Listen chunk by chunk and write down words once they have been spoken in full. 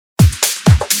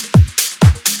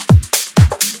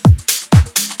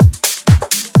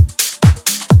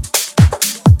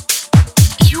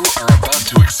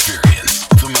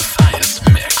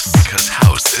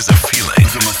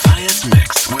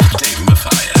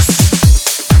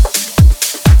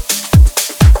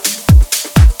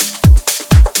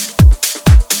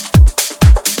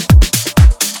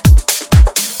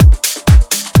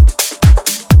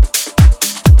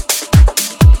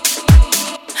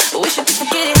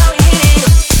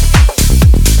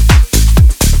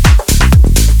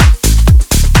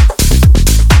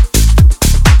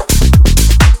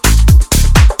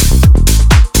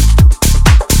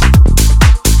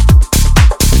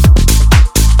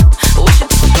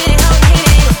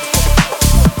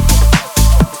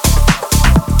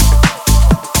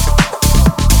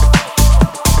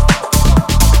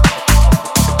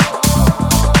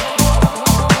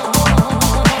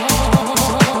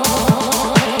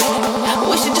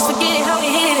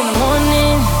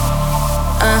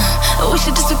We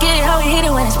should just forget how we hit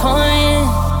it when it's pouring.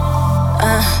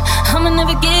 I'ma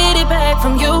never get it back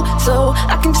from you, so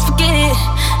I can just forget it.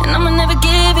 And I'ma never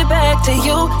give it back to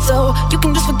you, so you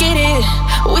can just forget it.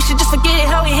 We should just forget it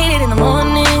how we hit it in the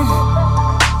morning.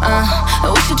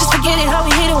 We should just forget it how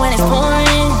we hit it when it's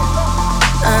pouring.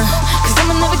 Cause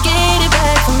I'ma never get it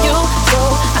back from you, so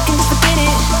I can just forget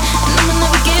it. And I'ma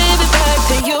never give it back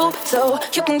to you, so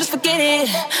you can just forget it.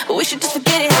 We should just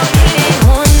forget it how we hit it in the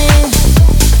morning.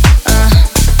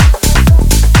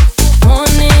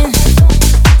 Morning.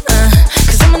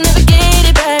 Cause I'ma never get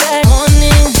it back.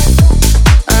 Morning.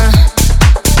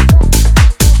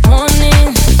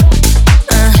 Morning.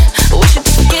 We should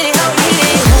just forget it how we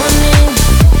hit it. Morning.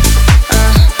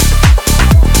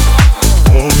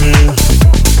 Morning.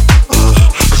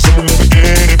 Cause I'ma never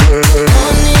get it back.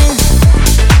 Morning.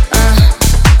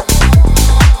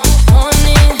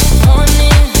 Morning.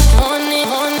 Morning. Morning.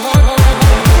 How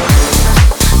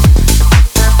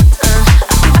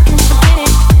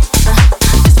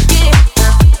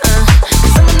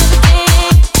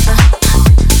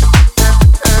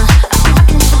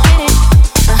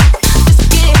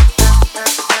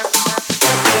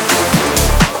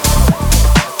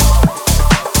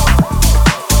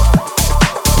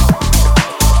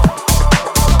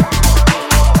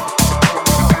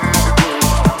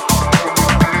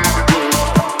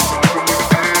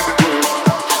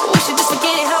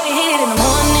we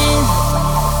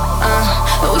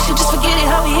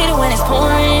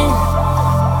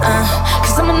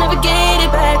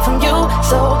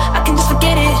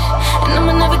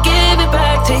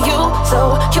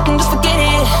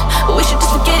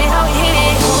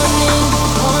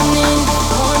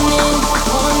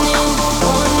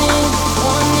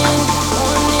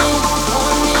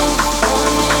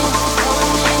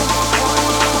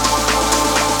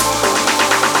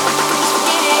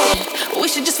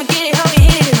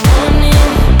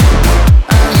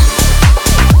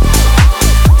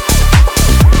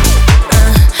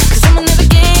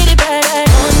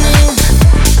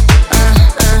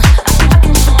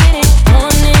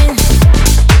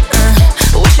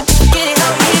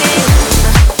hit it.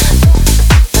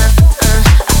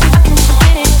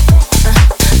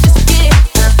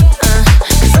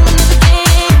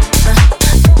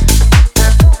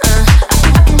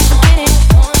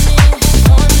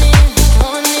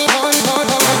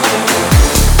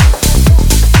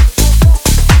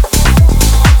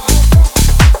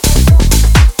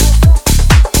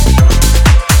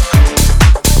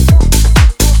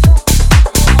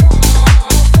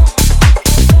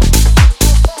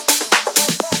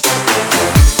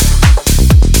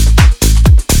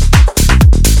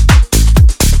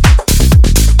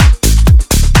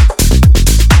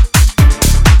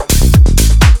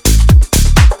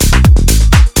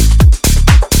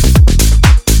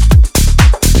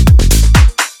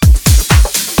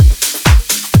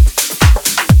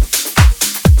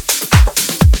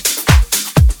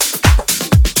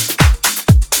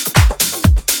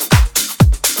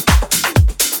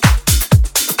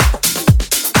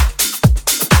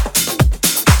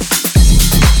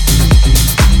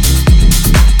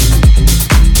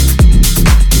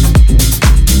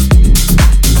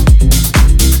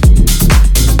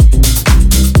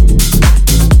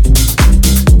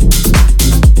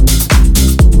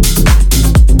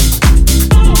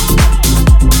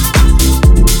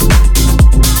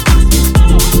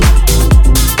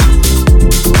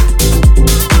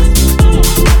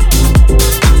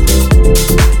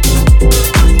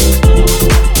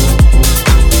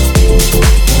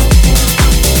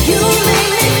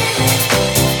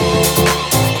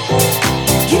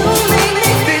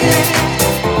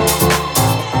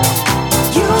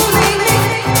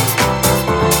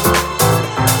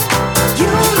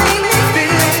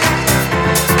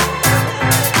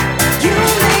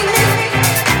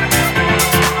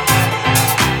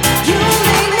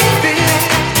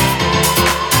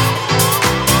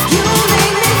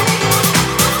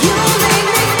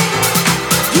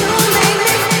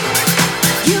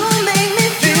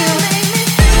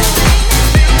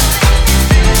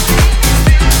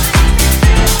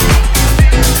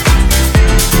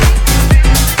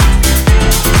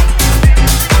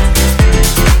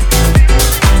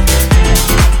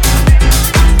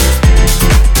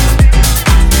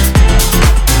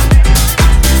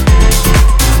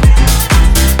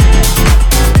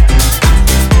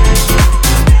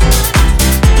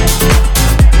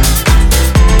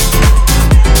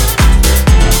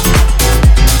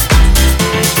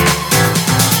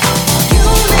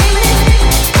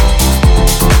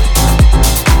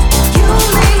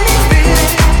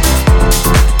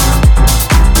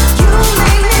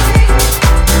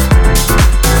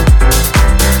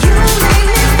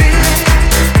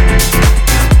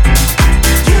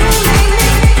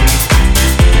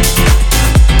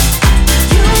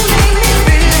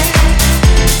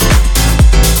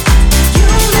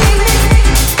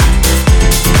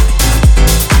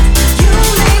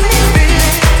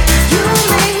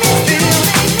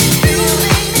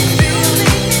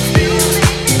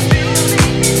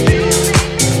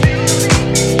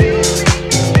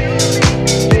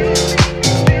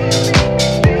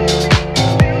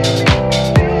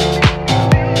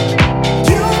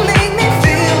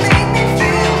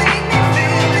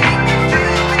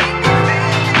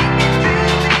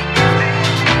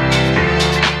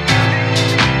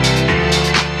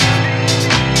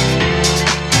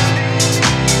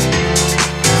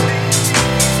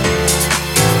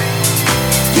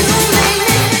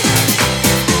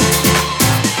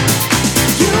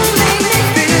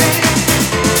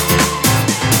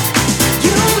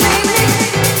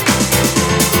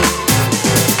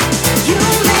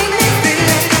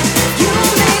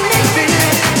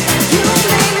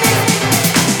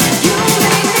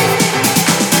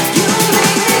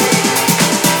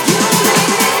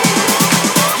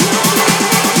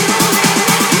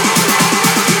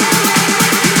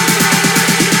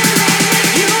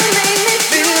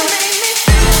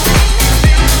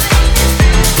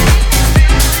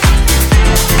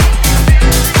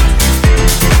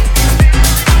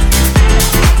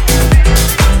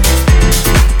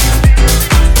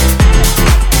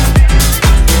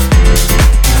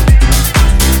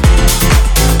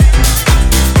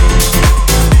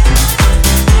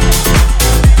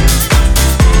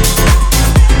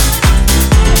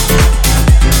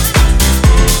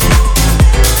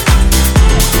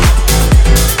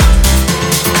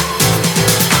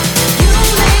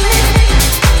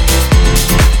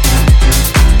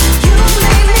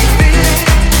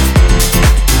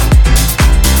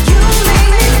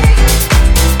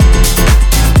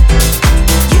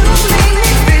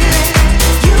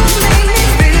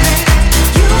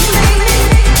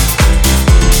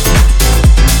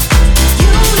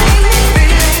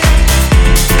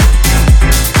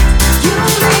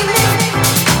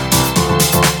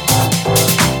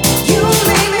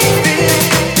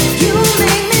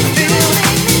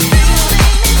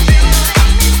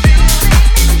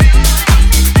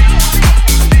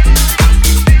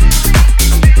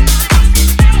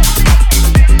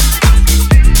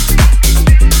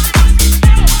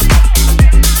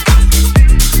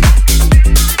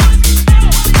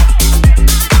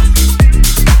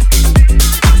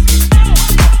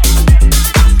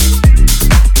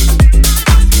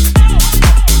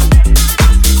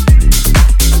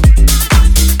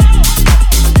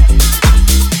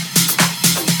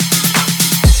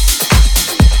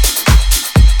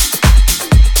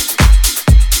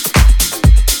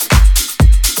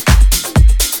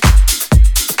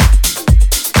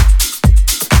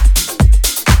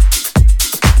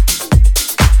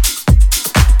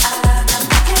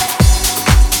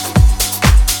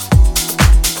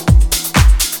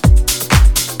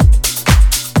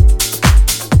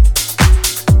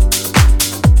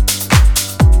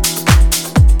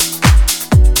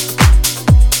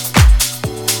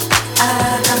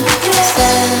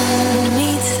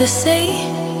 say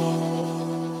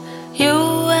you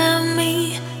and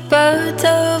me, birds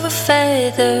of a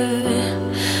feather,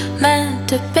 meant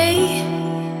to be.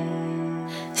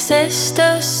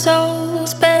 Sister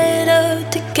souls better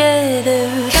together.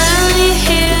 Can you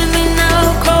hear me now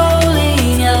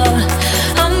calling out?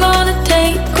 I'm gonna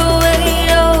take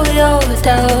away all your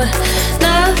doubt.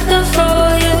 Nothing for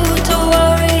you to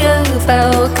worry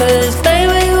about, 'cause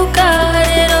baby you got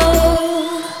it all.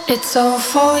 It's all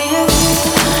for you.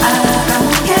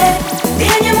 Akamuke,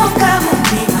 dianye monga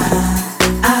mundima.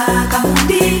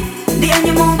 Akamundi,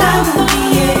 dianye monga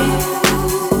mundiye.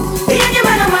 Dianye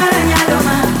mana mara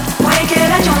nyadoma,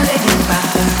 moekera chonde jimba.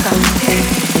 Akamuke.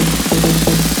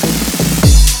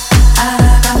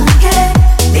 Akamuke,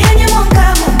 dianye monga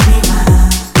mundima.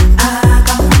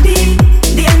 Akamundi,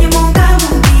 dianye monga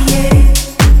mundiye.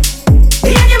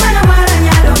 Dianye mana mara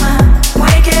nyadoma,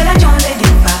 moekera chonde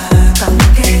jimba.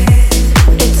 Akamuke.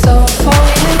 It's all for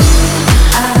you.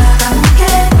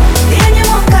 Akamuke, dianye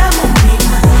monga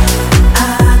mundima.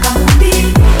 Akamundi,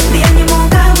 dianye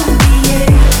monga mundiye.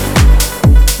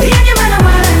 Dianye mana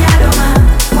mara nyadoma,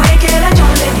 moekera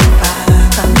chonde jimba.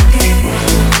 Akamuke.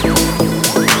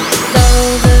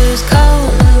 Lovers come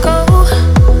and go,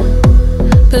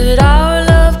 but our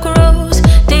love grows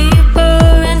deeper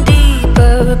and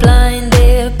deeper,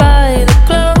 blinded by the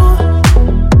glow.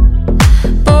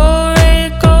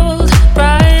 Pouring gold,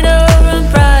 brighter and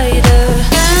brighter.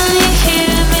 Can you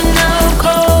hear me now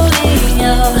calling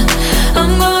out?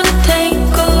 I'm gonna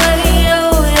take away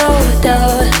all your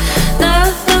doubt.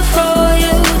 Nothing for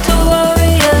you to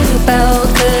worry about,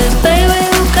 'cause baby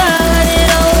you got it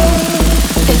all.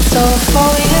 It's all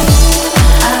for you.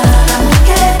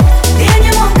 Akamuke,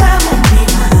 dianye monga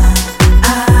mundima.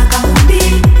 Akamundi,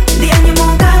 dianye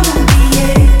monga mundiye.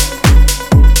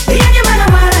 Dianye mana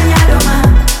mara nyadoma,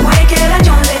 moekera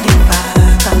chonde jimba.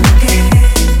 Akamuke.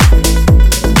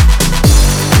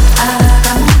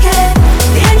 Akamuke,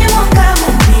 dianye monga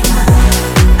mundima.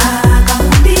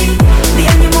 Akamundi,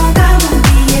 dianye monga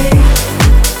mundiye.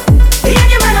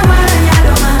 Dianye mana mara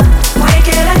nyadoma,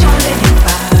 moekera chonde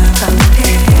jimba. Akamuke.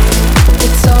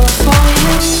 It's all for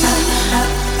you.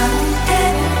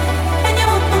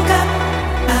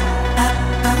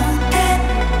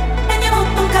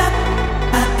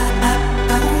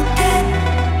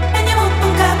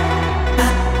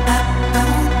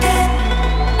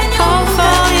 All for you. All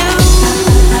for you.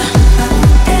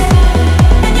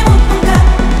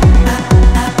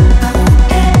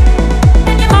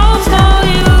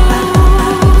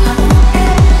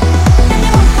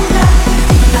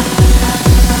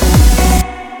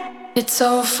 It's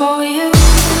all for you.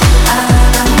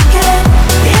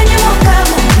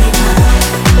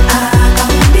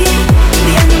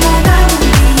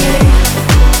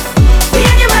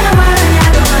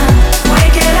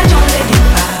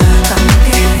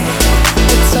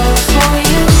 It's all for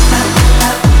you. It's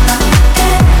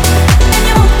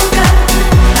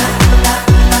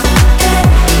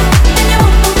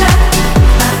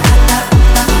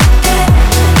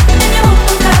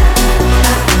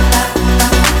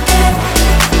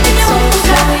all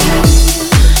for you.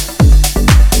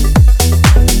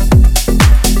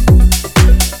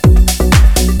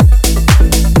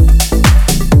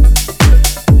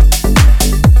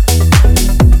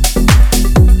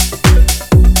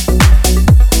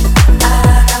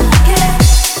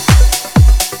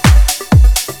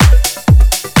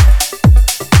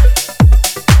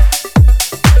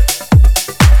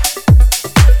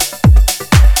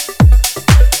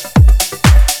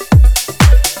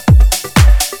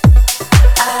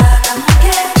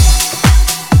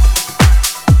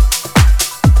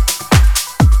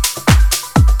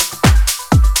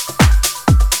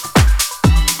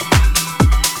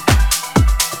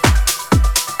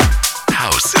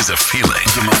 House is a feeling.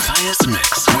 The Matthias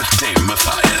Mix with Dave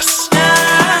Matthias.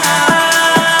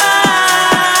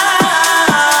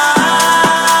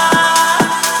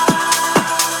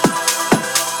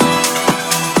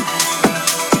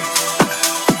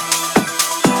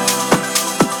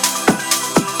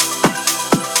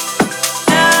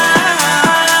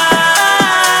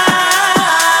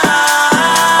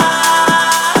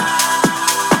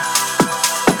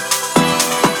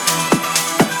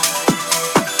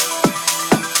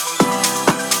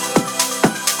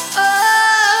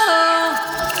 Oh,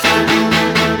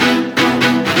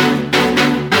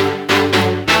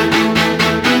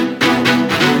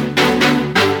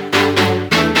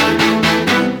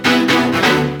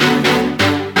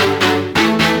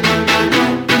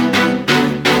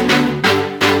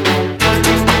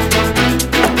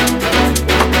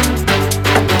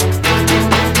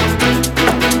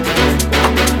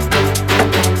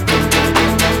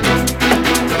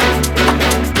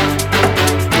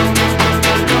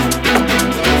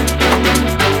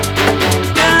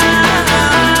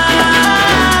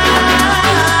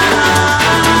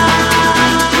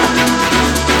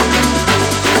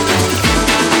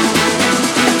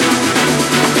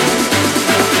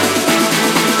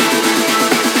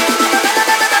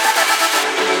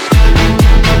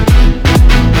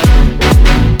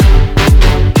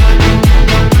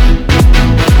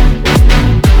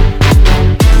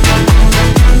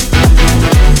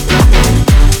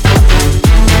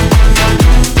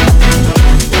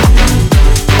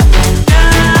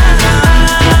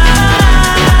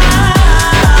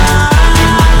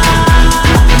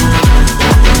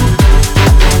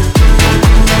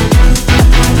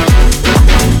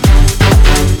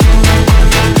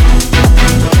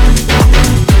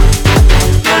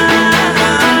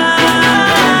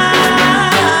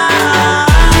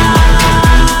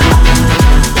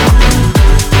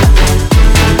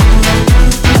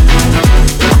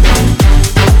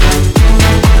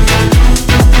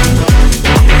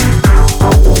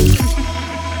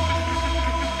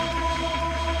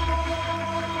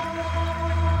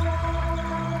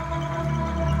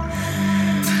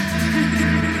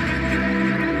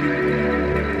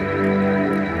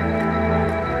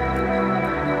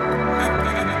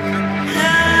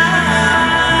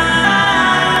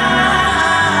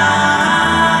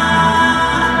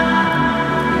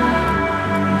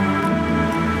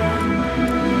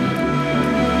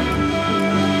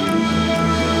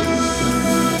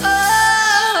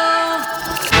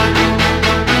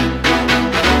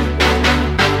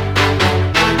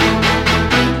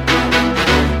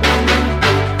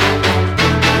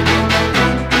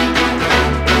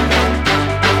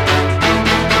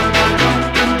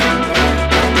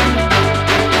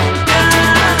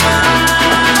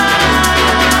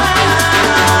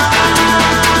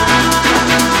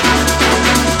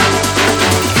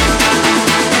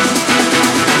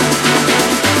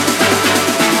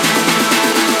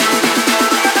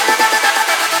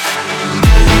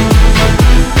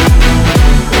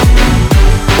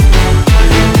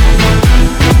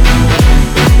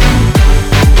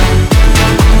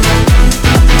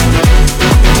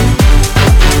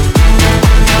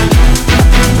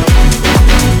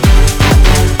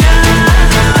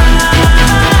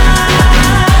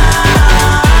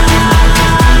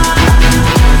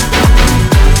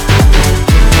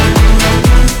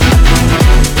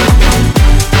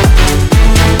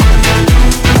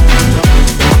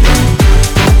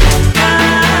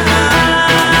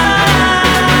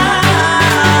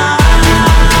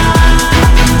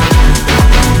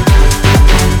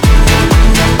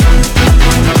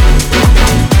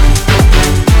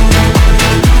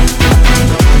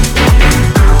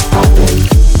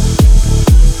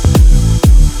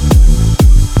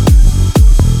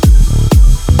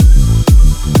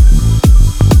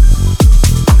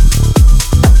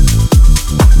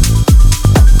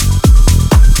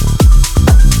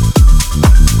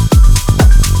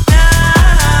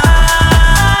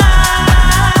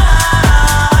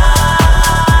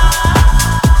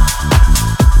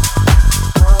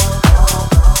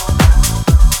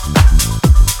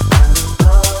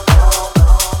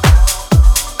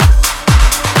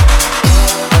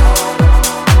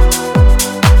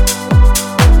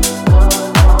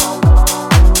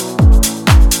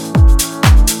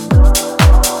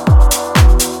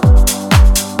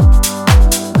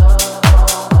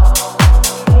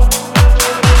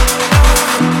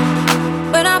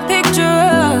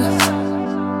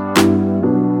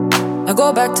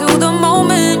 the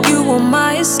moment, you were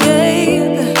my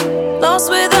escape.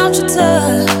 Lost without your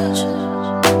touch,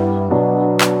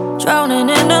 drowning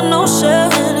in an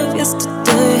ocean of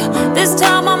yesterday. This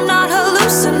time I'm not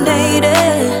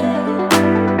hallucinating,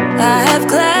 I have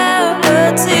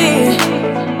clarity.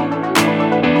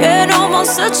 Yeah, no more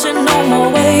searching, no more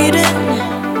waiting.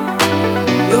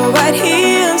 You're right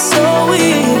here, so we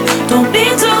don't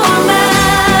need to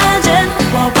imagine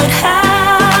what would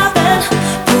happen.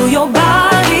 Pull your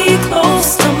body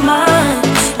close to mine.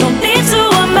 Don't need to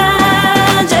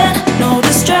imagine, no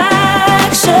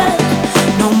distraction.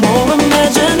 No more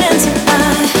imagining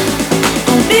tonight.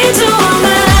 Don't need to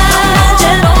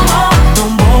imagine, no more, no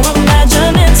more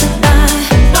imagining tonight.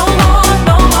 No more,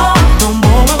 no more, no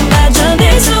more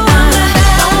imagining tonight.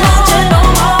 No more,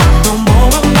 no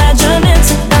more imagining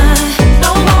tonight.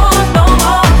 No more, no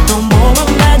more, no more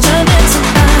imagining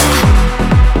tonight.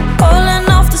 Calling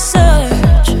off the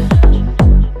search.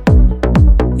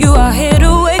 You are here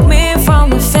to wake me from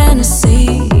a fantasy.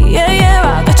 Yeah, yeah,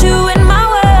 I got you in my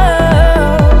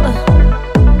world.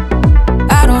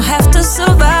 I don't have to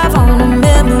survive on a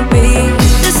memory.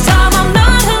 This time I'm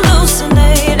not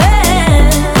hallucinating,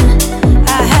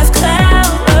 I have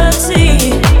clarity.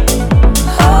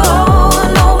 Oh,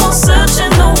 no more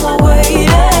searching, no more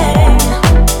waiting.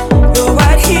 You're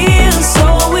right here, so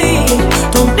we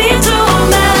don't need to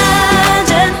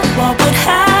imagine what would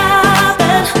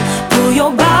happen. Pull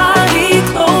your body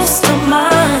close to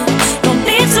mine. Don't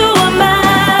need to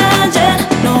imagine,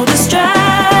 no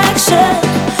distraction.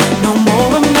 No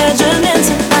more imagining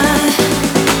tonight.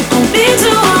 Don't need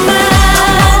to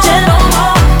imagine, no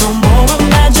more, no more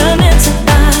imagining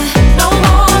tonight. No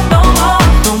more, no more,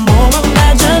 no more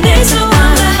imagining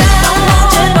tonight. No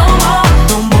more,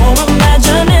 no more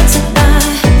imagining tonight.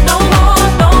 No more,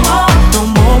 no more, no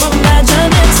more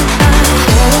imagining tonight.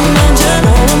 Imagine,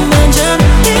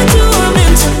 need to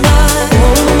imagine tonight.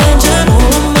 Imagine, need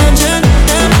to imagine.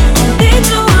 Need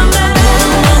to imagine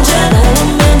tonight.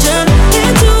 Imagine,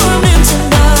 need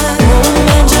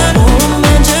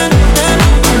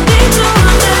to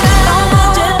imagine.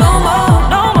 No more,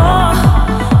 no more,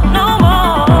 no more,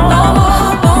 no more,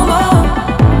 no more,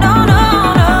 no, no,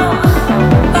 no,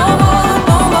 no more,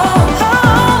 no more,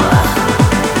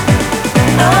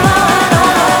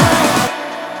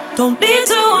 don't need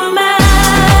to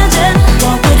imagine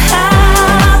what would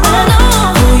happen.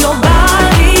 Pull your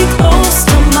body close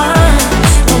to mine.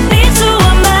 Don't need to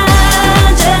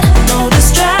imagine, no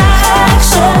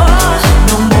distraction.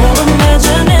 No more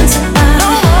imagining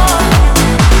tonight.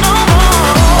 No more,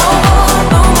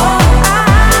 no more,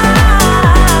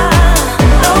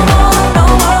 no more, no more,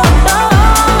 no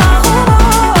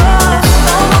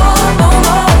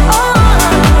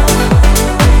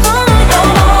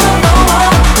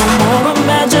more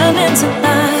imagining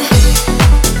tonight.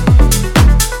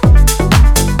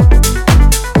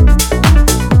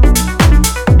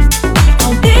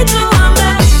 Don't need to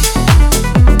imagine.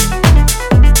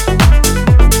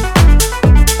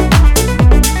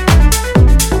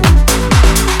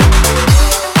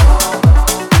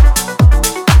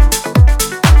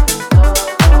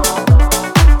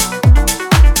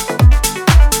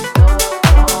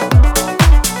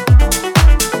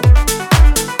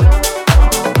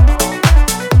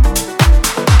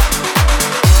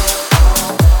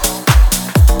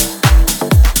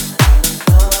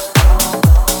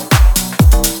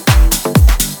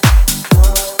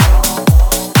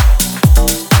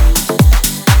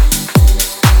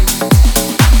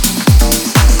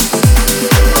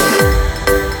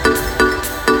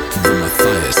 The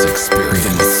Matthias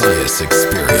Experience. The Matthias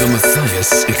Experience. The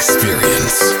Matthias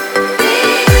Experience.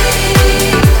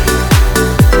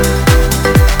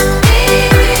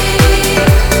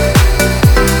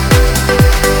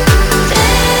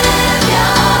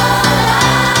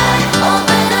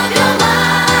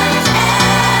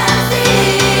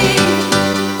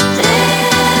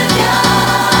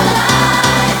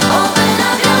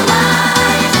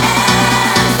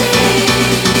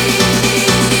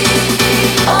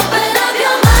 Open up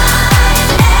your mind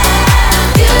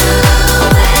and you will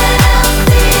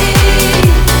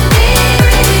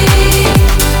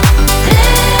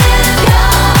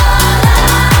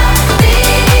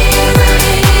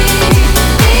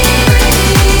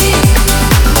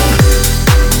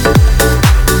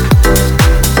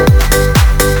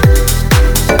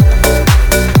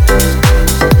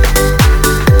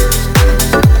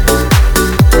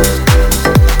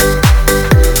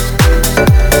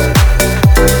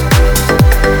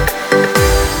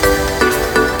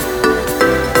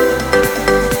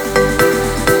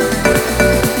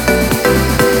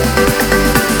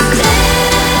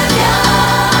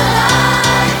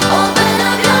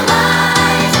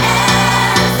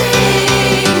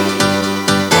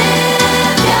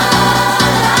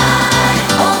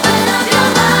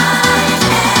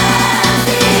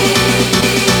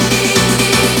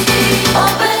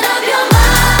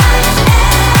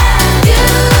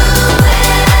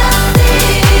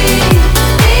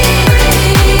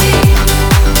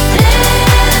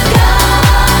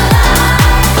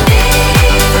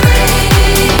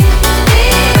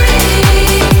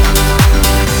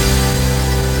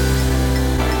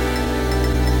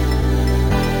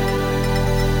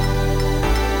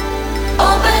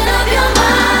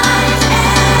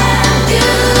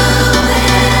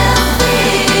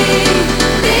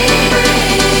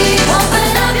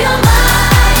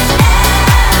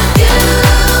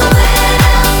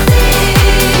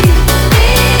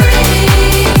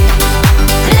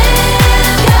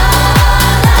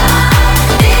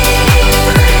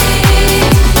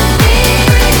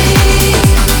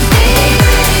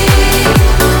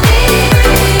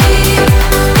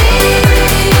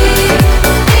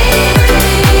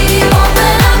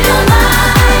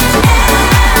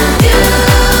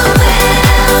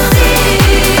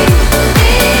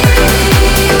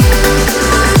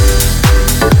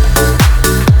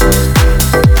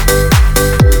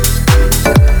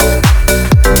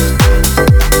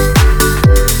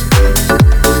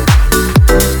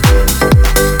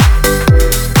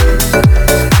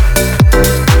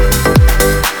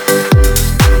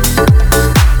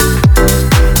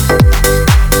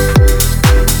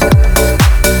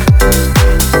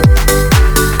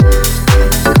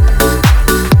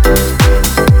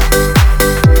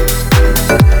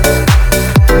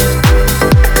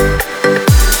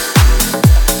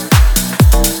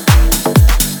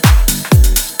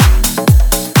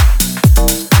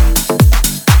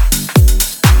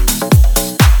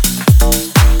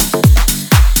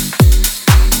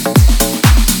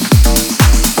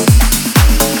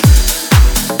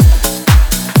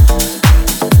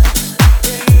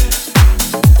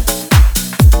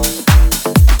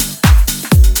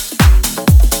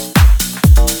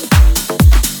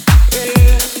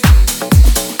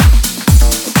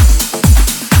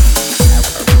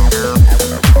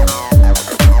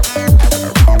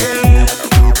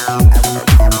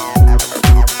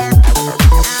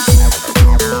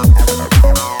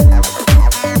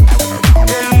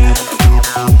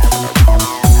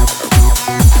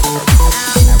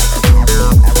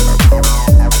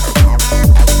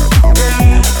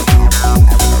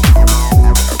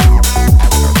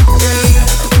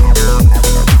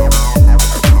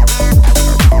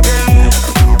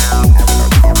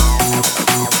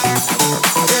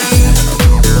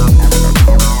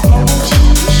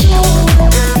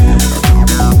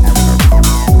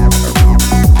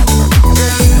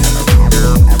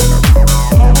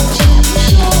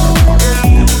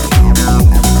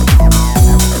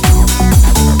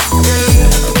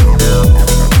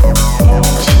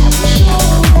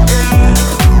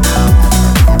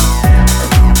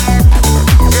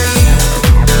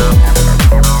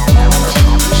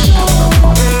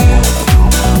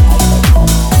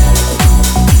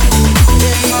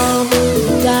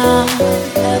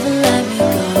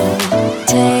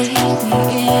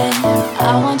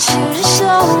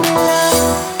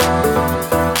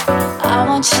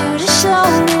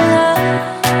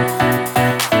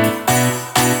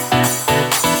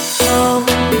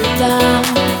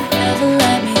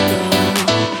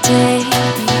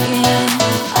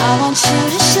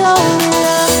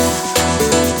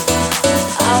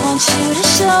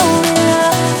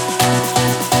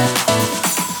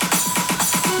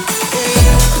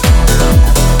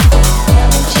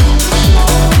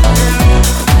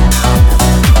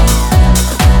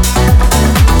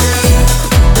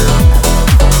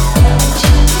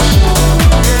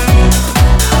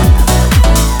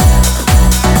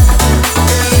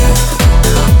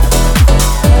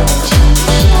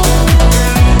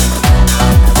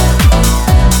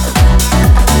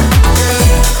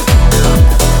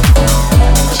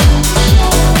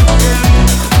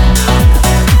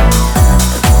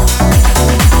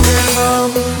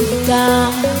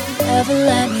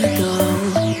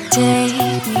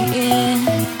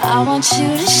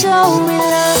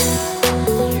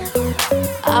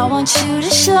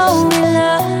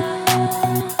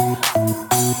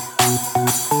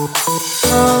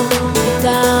Hold me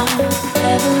down,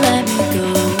 never let me go.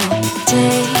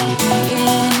 Take me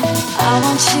in. I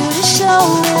want you to show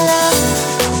me love.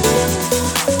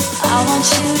 I want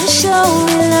you to show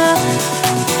me love.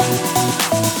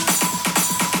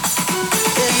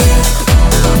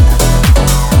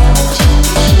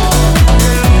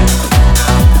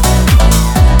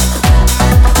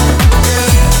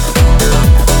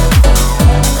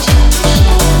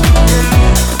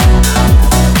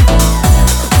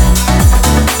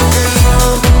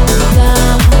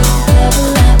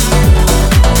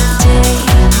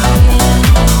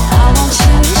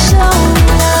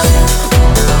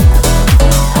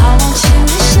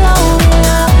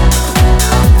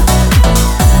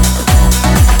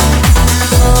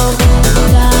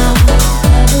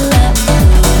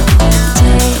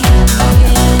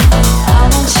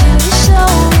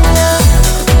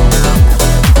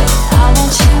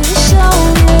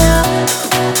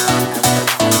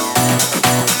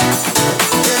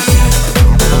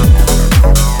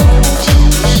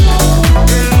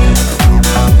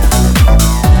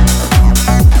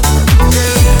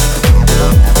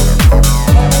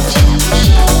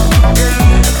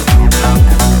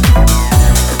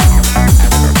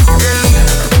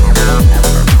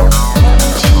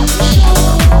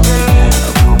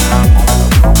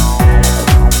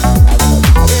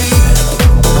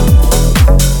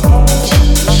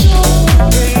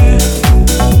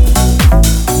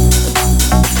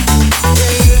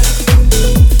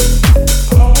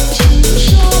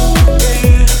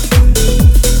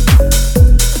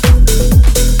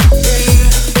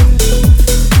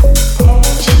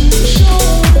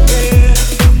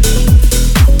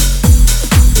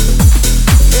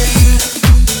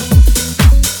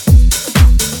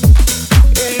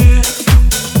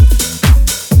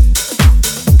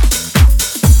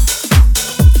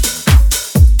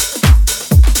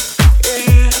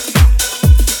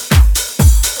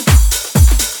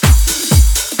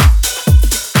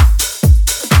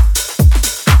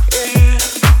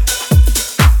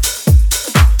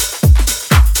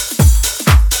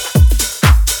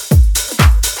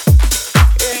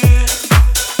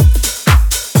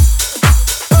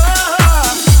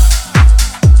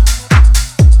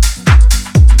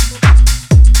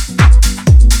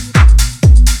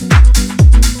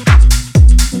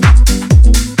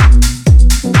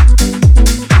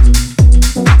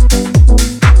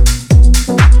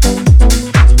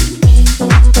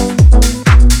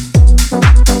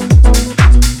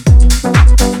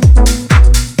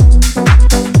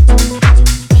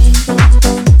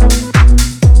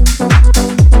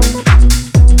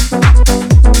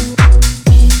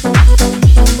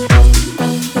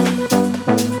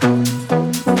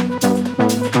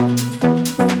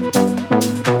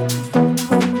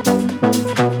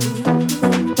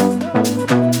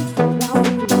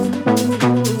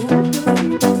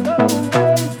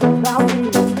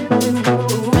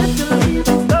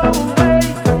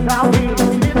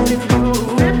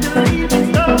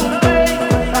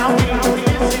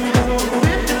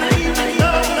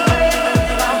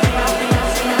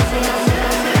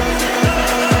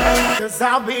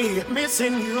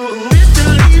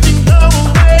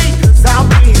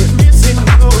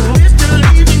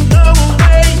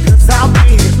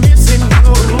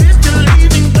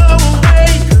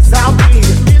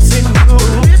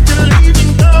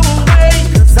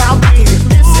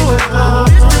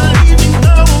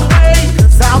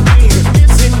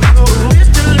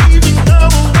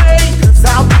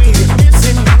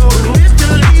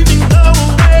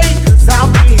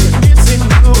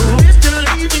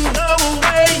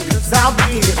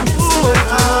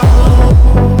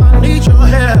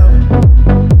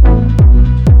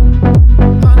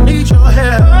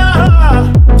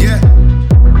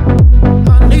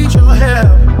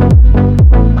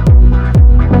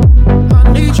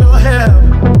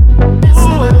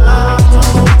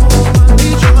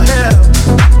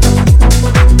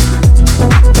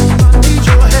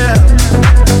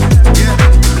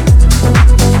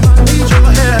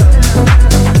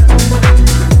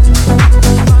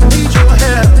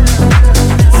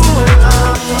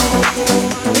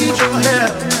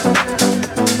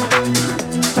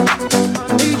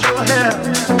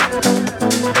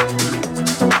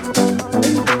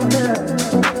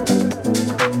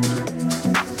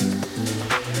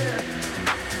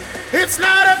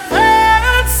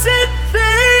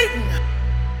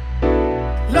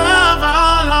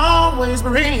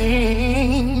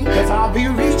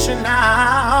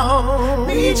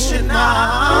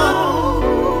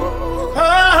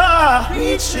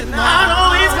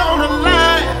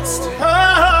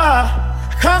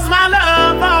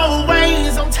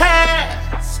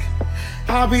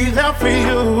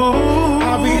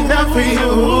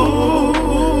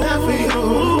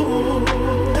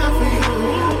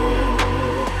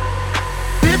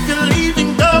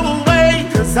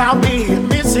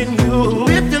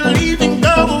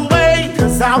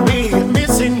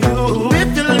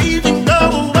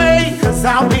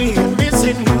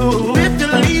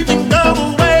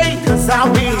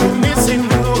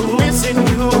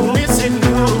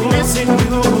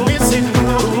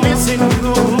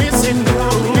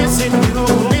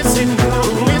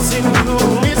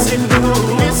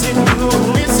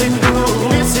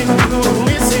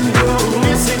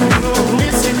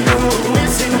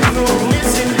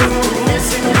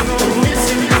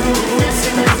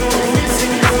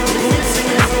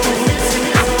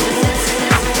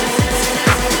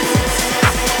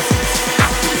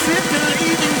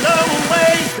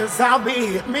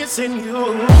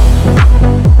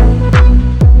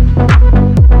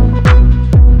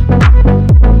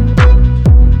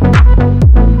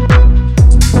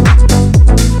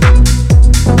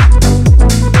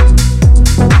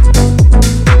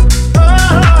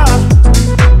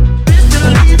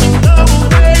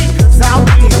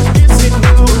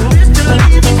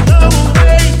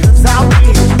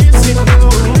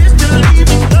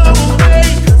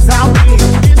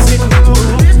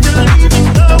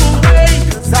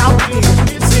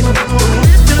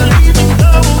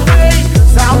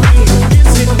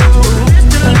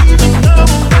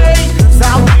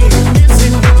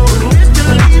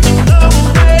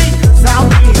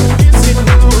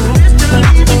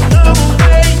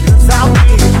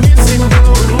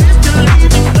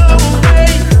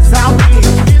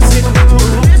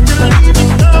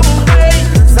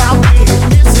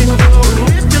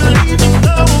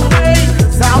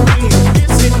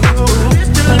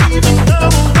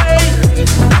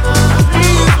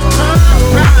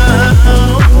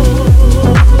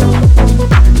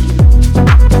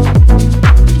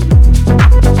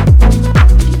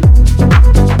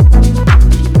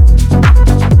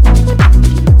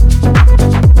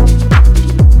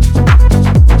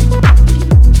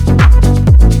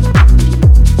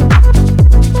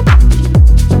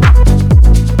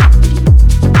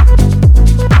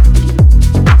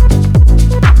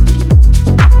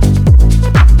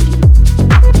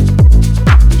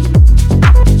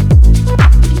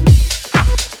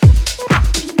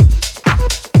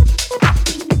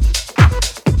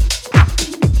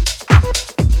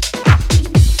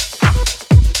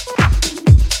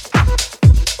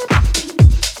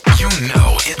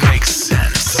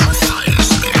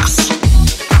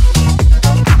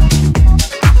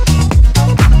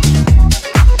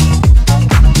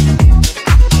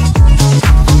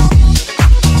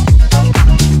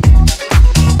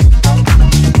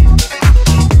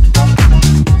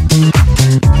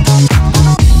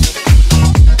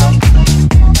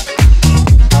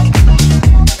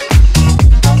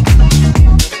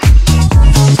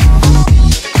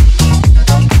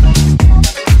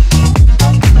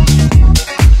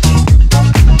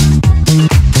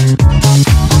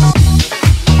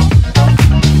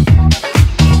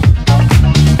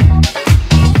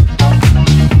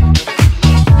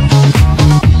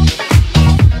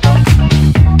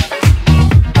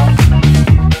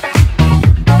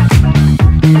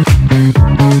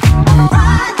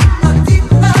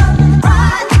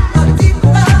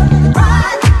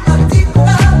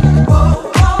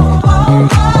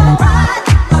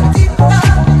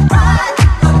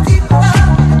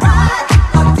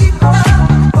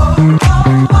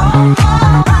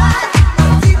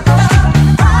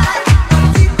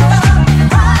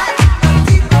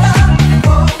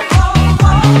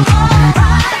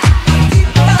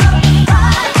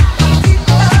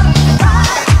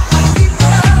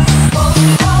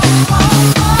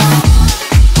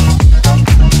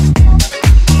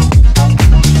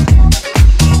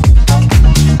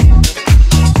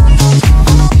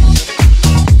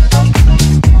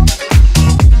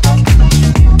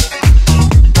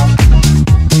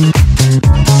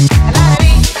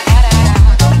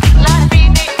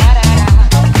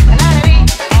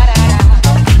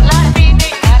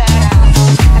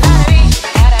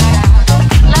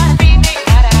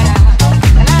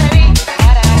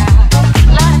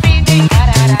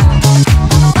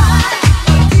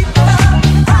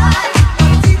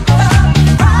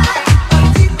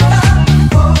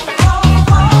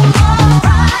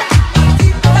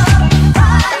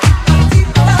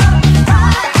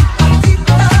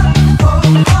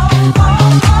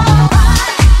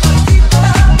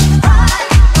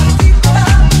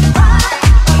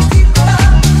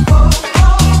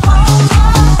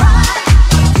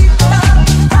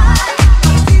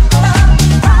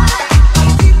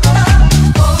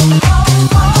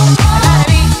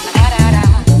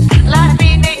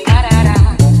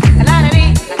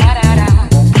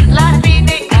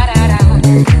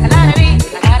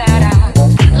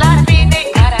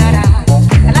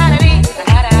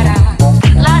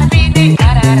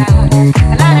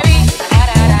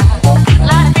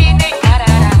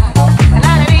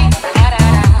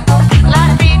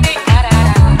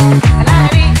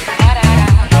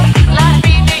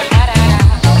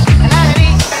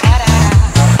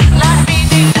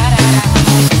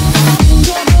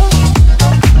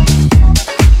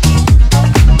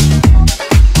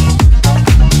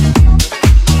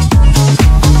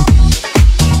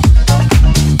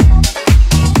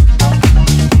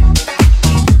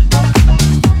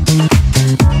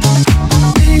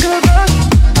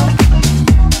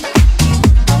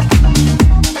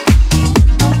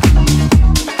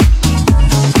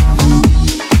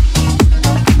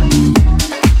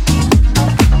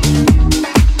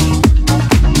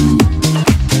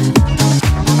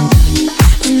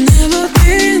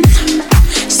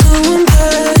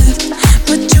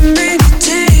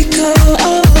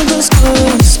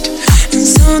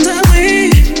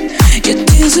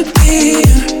 disappear.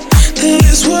 That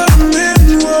is what I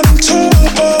meant, what I'm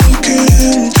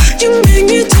talking. You make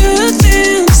me do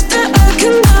things that I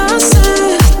cannot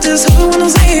say. That's how I wanna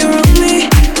say you're on me.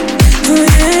 Oh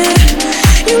yeah.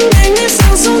 You make me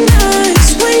feel so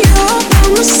nice when you're by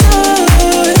my side.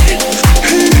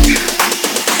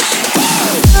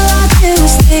 All I do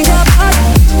is think about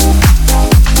you.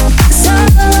 All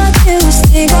I do is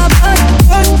think about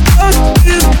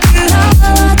you.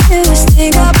 All I do is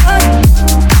think about you.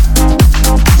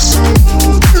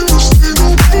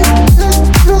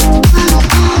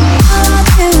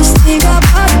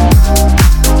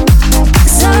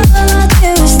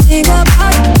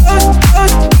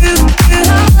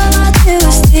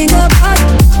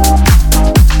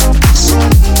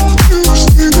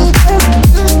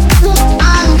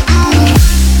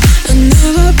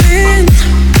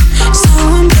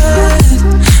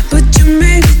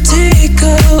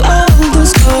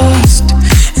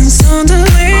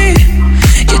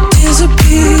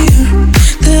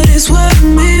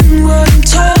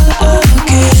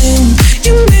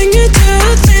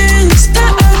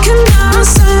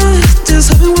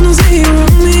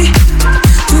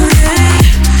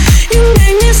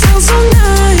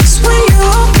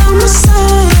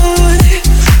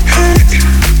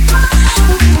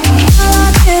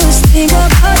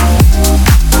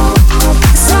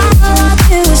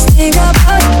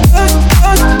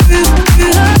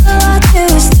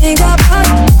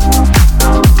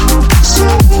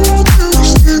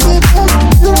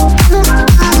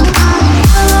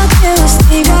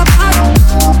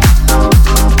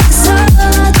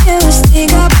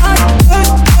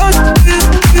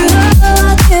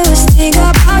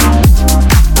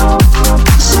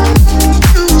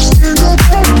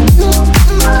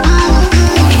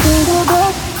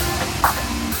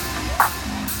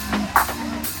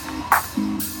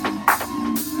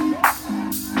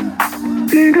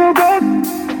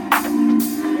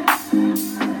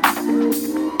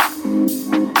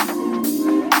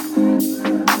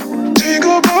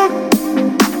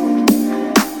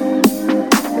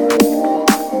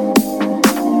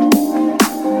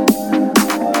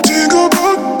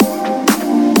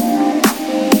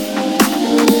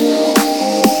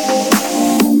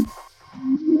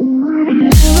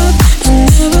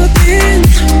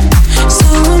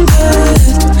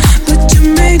 But you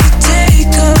made me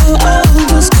take all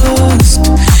those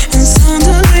ghosts.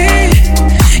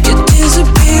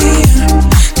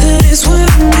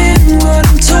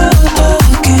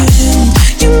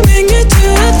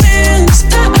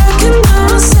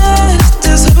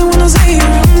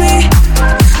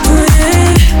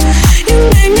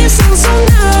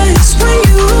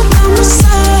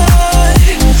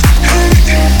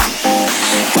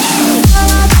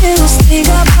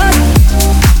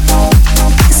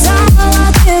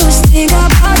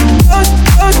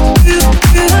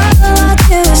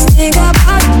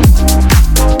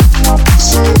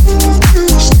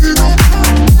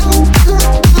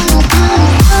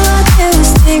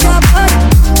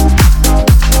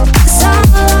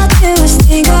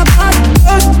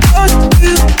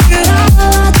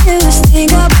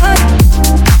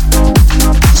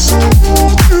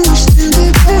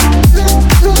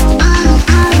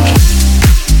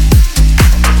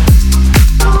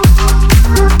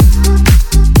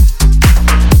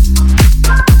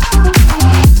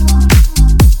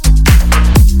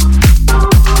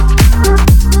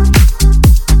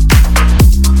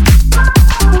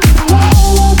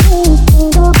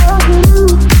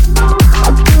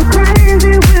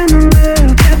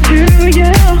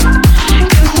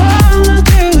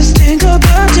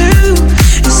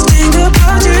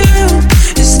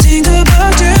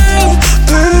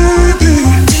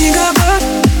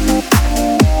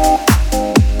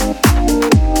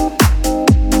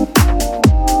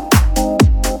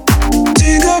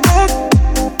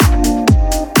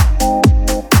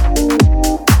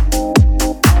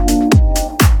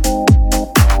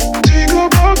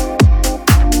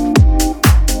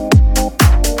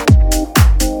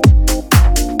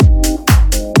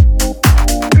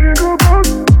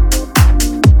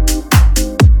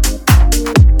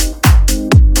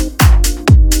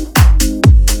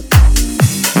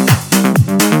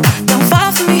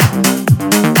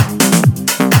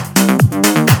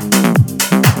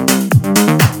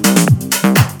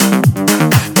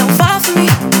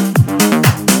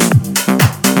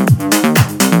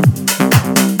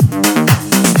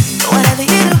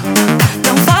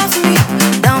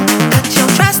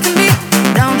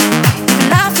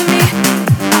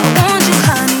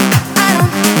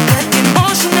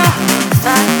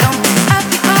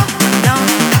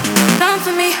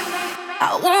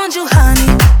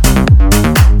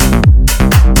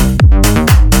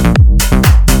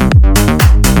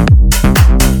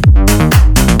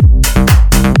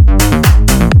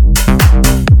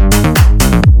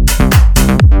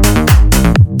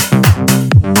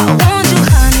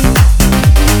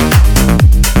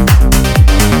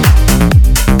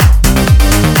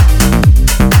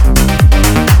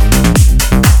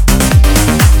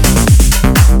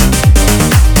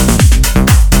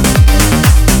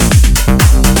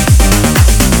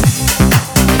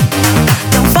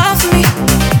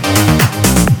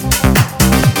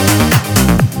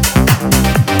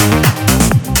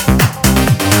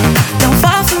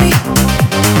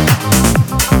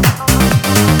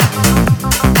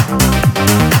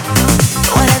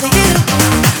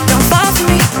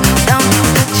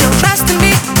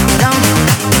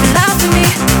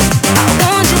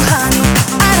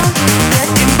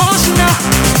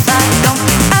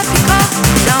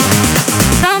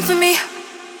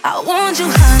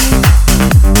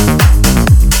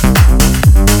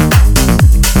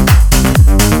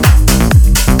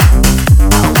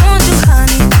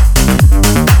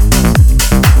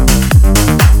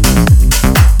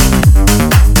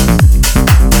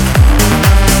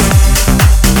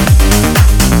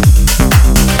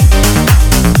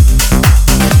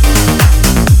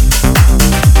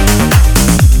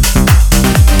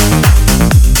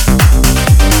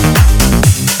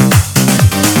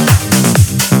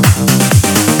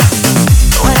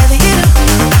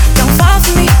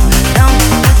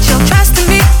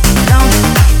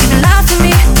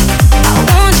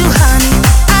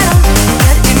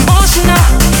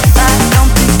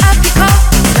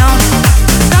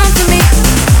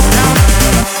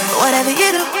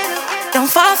 Don't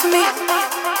fall for me.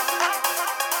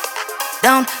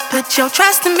 Don't put your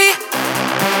trust in me.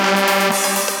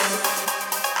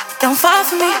 Don't fall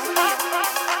for me.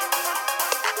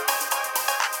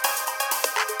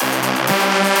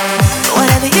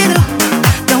 Whatever you do,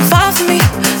 don't fall for me.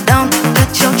 Don't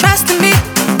put your trust in me.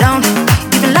 Don't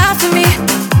even lie for me.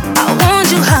 I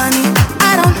want you, honey.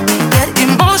 I don't get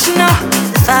emotional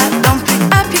if I don't pick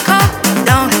up your call.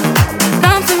 Don't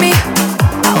come for me.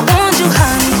 I want you,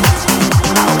 honey.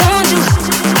 I want you.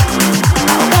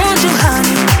 I want you,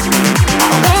 honey. I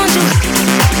want you.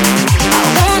 I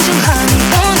want you, honey.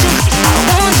 Want you. I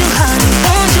want you, honey.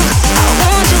 Want you. I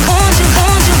want you. Want you.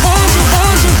 Want you. Want you.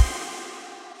 Want you.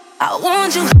 I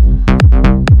want you.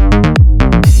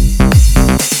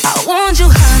 I want you,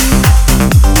 honey.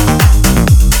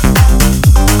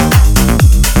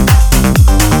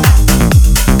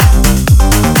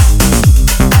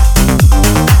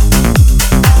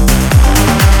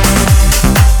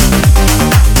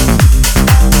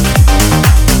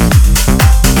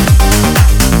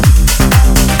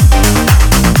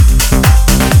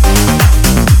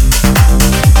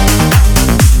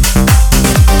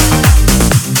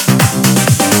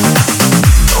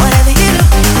 Whatever you do,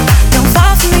 don't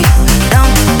fall for me.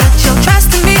 Don't put your trust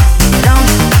in me. Don't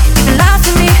even lie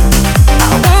for me. I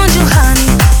want you, honey.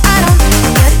 I don't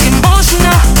get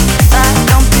emotional if I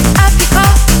don't pick up your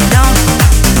call. Don't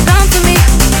come for me.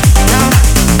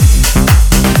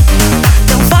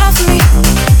 Don't fall for me.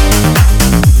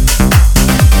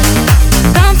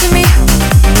 Come for me.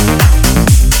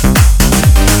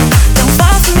 Don't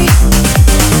fall for me.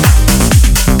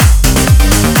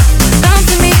 Come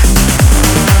for me.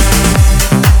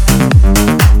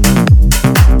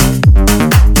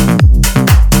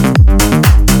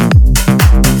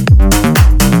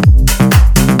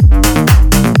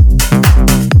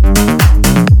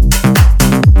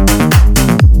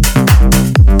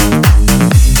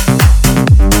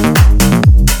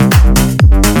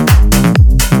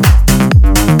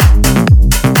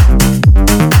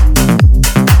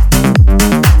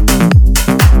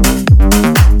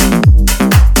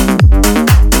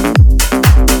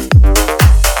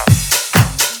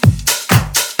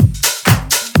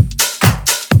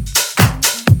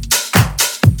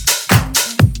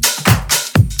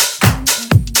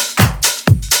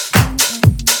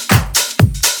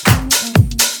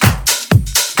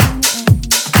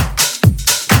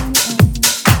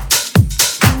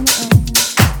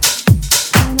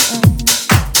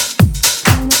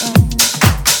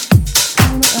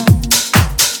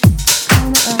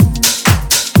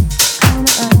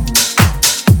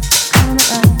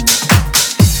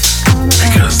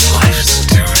 Because life's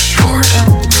too short.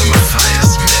 The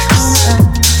Matthias Mix.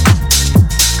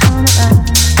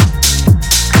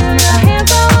 Your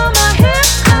hands are on my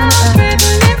hips, I'm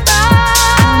treating it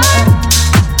right.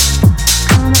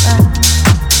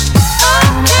 Oh,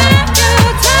 can you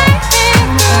take me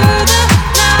through the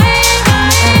night?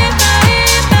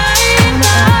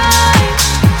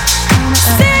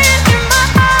 See it in my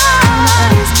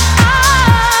eyes.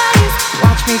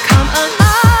 Watch me come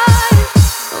alive.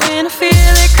 When I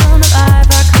feel it come alive,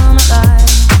 I come alive.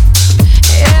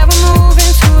 Yeah, we're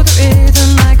moving to the rhythm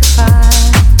like a fire.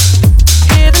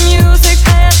 Hear the music,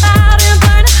 play it loud and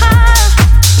burn it high.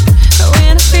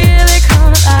 When I feel it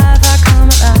come alive, I come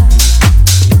alive.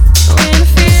 When I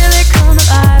feel it come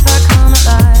alive, I come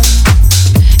alive.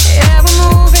 Yeah, we're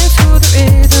moving to the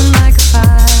rhythm like a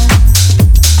fire.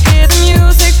 Hear the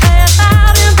music, play it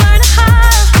loud and burn it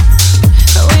high.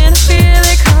 When I feel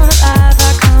it come alive,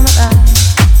 I come alive.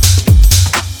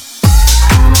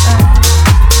 Come alive.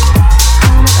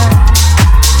 Come alive. Come alive.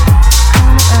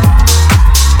 Come alive.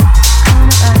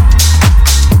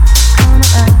 Come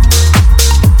alive.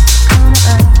 Come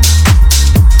alive.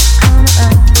 Come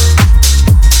alive.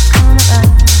 Come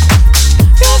alive.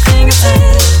 Your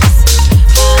fingertips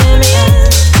pulling me in.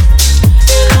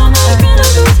 You know I'm gonna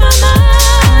lose my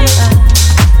mind.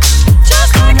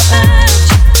 Just like a match,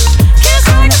 kiss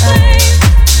like a flame.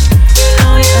 You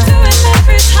know you do it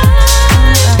every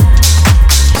time.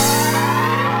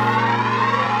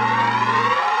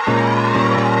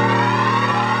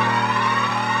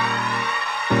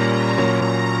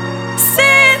 See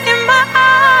it in my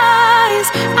eyes.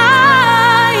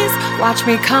 Watch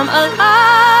me come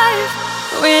alive.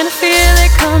 When I feel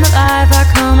it come alive, I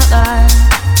come alive.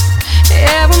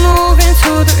 Yeah, we're moving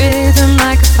to the rhythm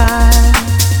like a fire.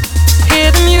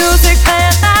 Hear the music, play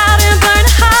it loud and burn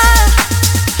it high.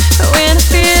 When I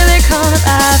feel it come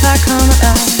alive, I come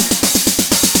alive.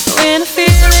 When I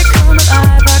feel it come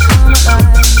alive, I come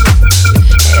alive.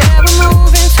 Yeah, we're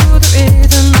moving to the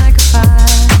rhythm like a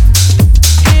fire.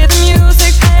 Hear the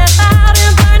music, play it loud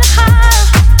and burn it high.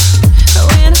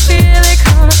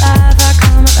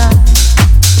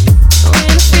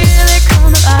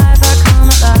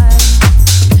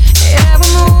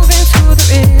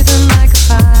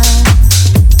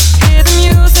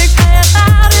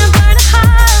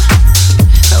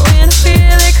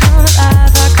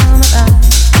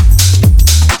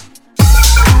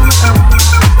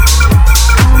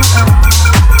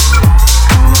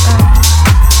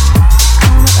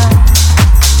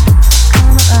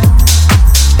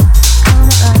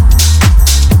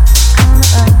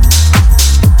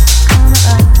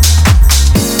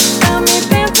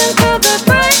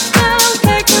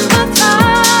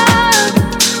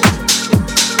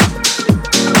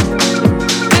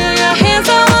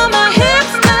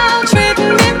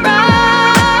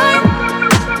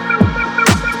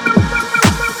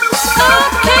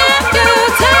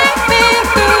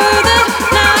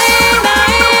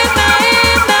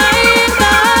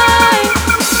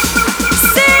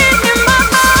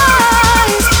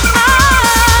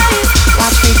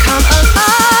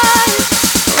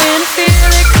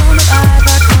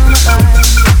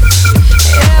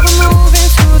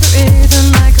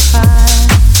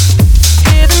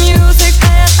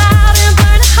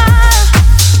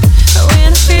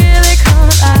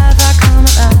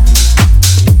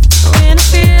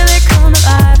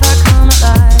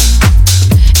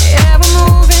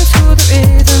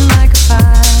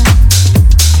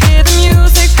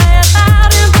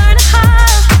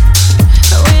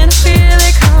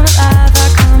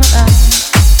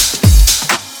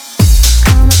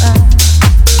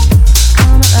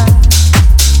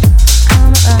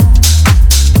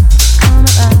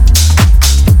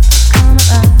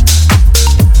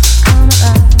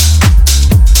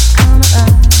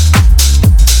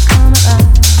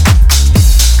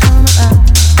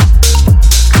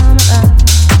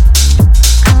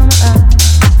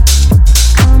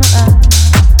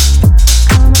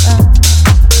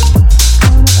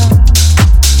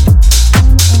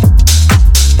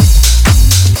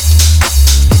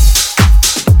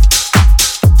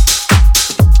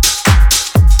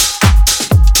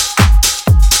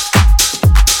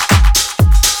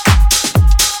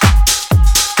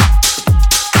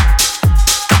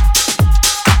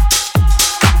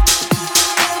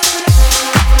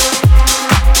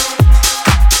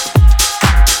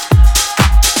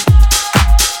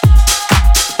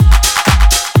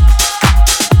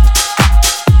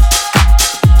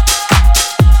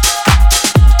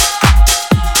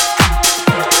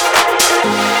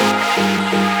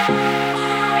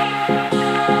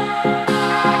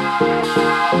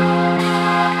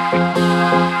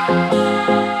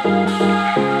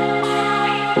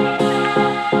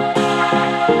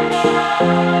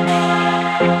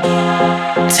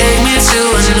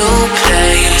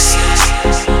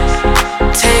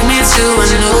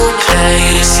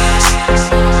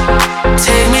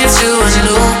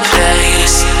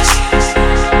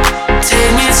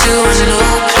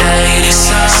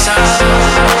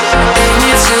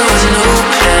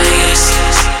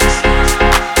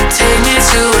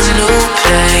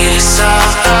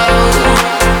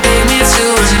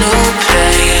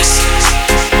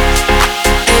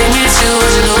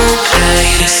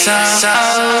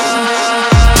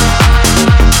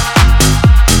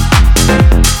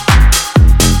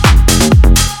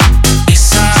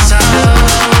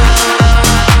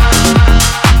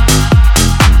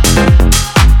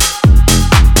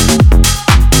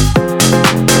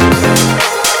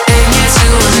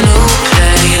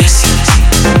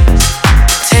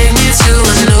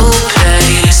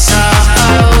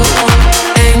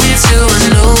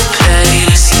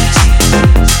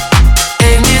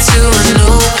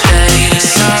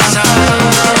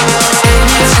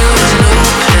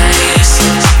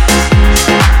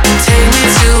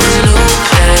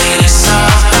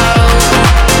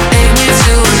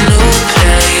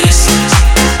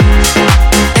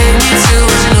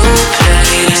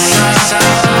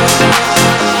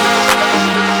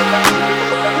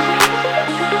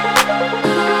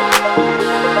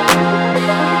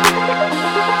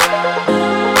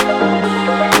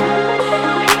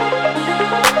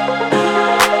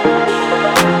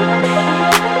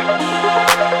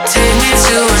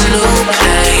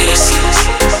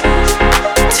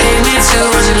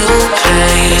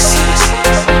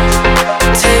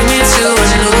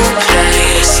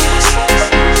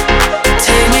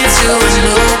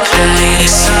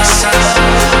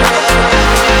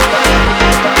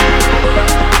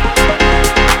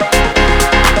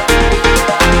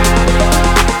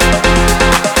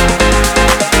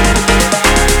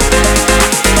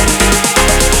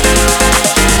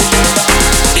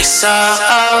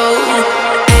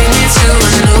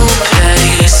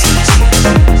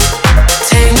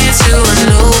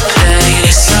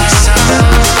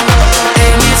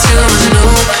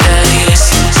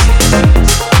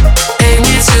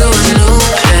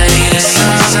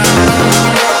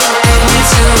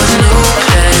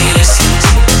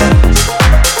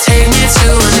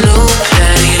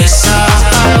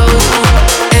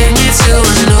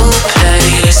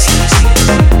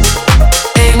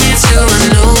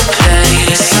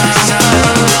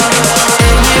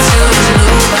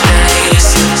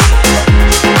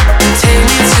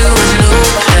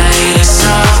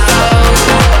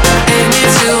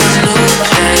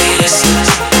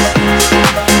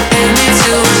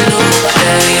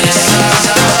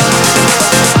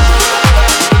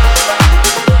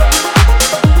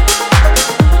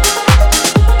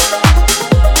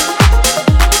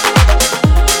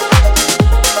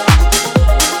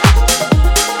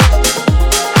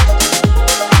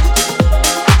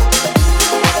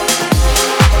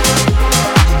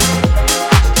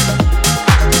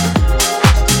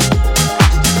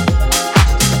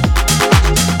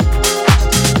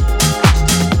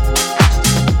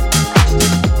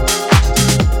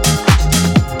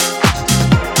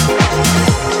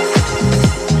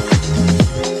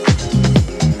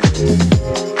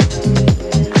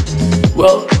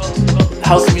 Well,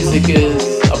 house music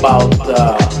is about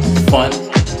fun,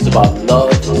 it's about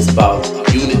love, it's about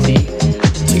unity,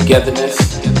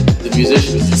 togetherness. The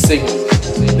musicians, the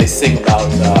singers, they sing about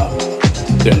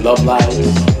their love lives.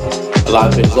 A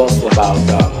lot of it is also about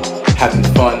having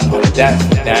fun on the dance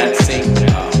floor, dancing,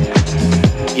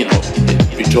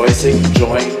 rejoicing,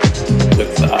 enjoying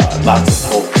with lots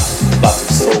of hope, lots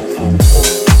of soulful hope.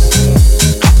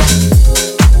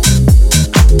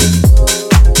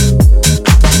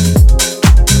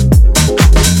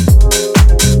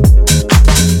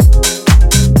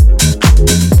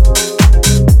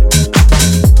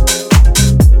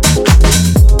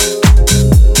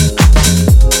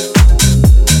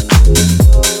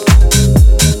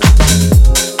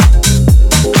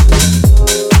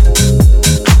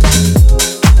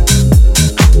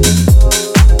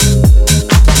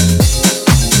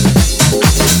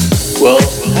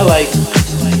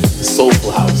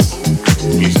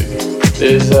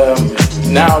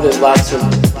 Now there's lots of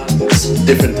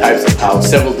different types of house,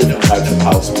 several different types of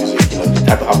house music, the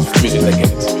type of house music that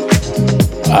gets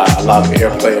a lot of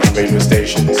airplay on radio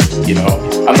stations,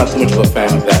 I'm not too much of a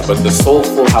fan of that, but the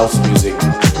soulful house music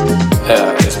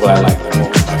is what I like the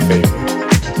most, my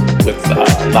favorite, with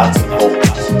lots of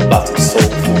vocals, lots of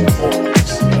soulful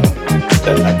vocals,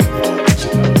 that type of vocals,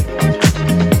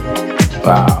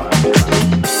 Wow.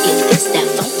 If it's that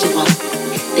funk you want,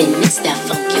 then it's that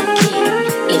funk you'll get.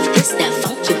 If it's that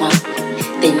funk you want,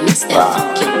 then it's that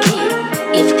funk you'll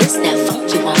get. If it's that funk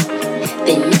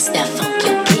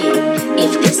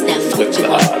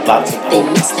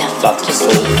lots of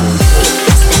soul.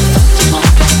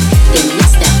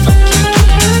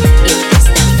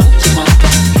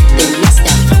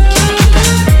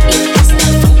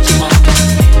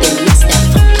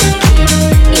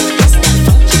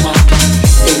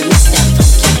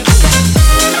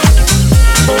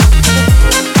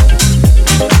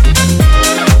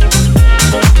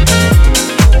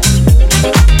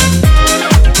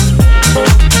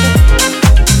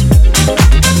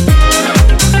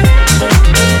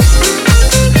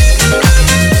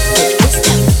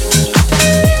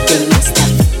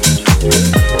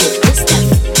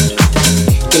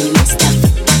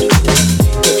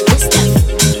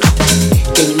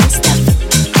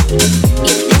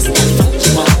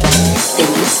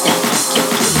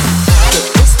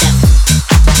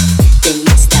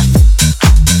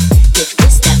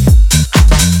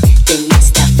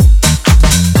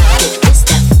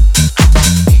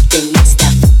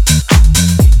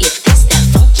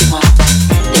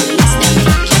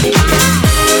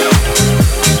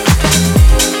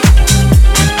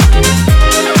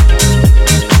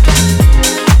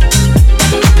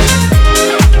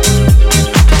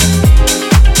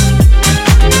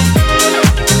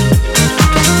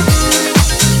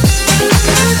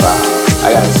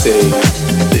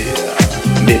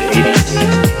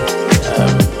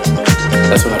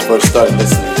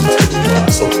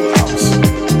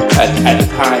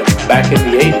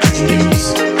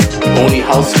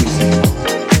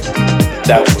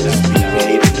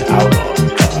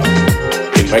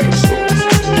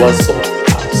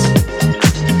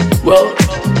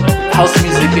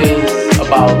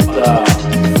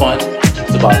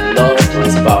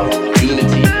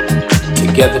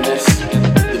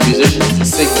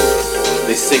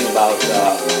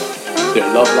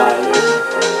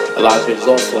 It's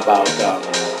also about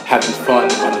having fun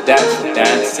on the dance floor,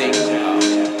 dancing,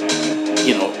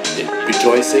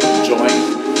 rejoicing,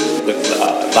 enjoying with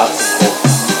lots of soul.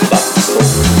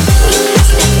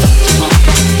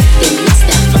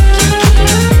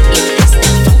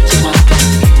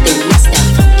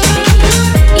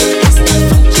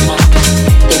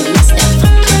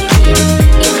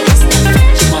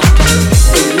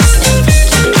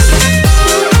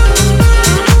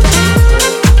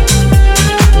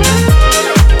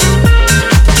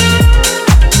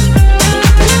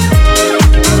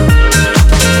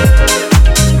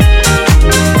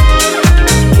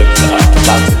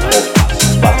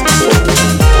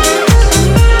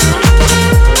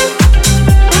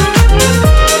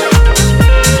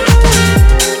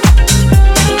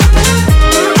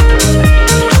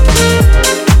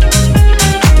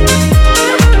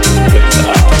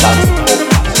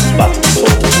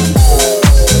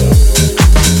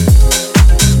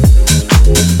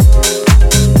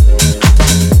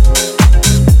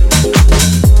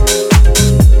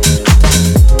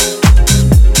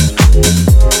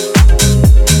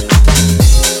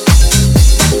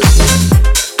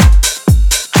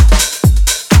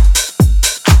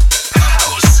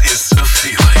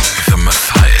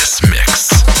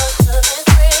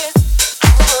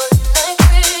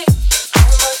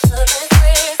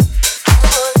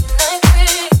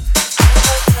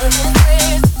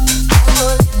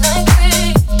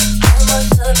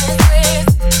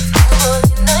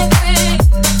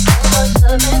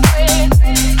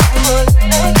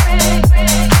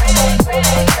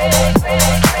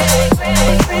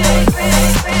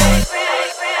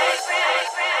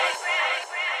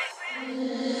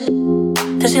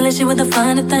 Does she let you with the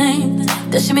finer things?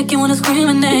 Does she make you wanna scream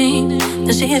her name?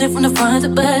 Does she hit it from the front to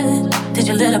back? Did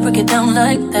you let her break it down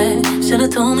like that?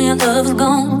 Should've told me our love was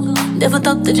gone. Never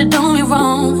thought that you'd do me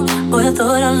wrong. Boy, I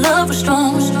thought our love was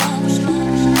strong.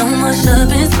 No more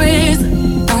shopping sprees,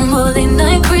 no more late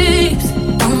night creeps,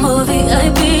 no more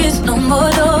VIPs, no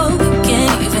more dough.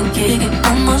 Can't even kick it.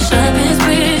 No more shopping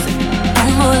sprees, no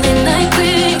more late night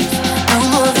creeps, no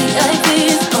more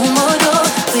VIPs, no more dough.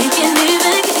 We can't even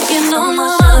kick it. No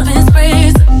more shopping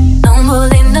sprees, no more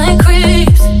late night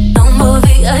creeps, no more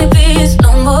VIPs,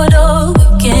 no more dough. We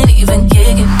can't even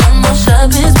kick it. No more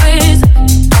shopping sprees,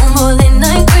 no more late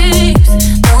night creeps,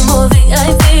 no more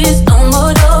VIPs, no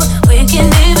more dough. We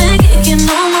can't even kick it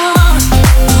no more.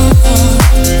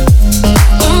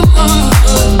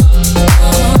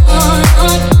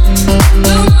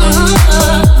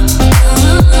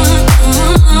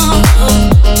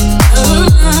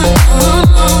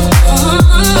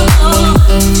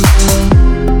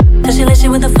 Does she let you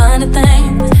with the finer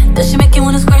things? Does she make you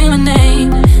wanna scream her name?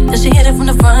 Does she hit it from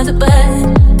the front to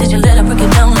back? Did you let her break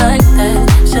it down like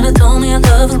that? Should've told me our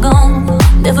love was gone.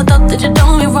 Never thought that you'd do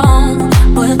me wrong.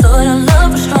 Boy, I thought our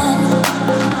love was strong.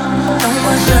 No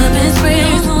more shopping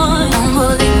sprees, no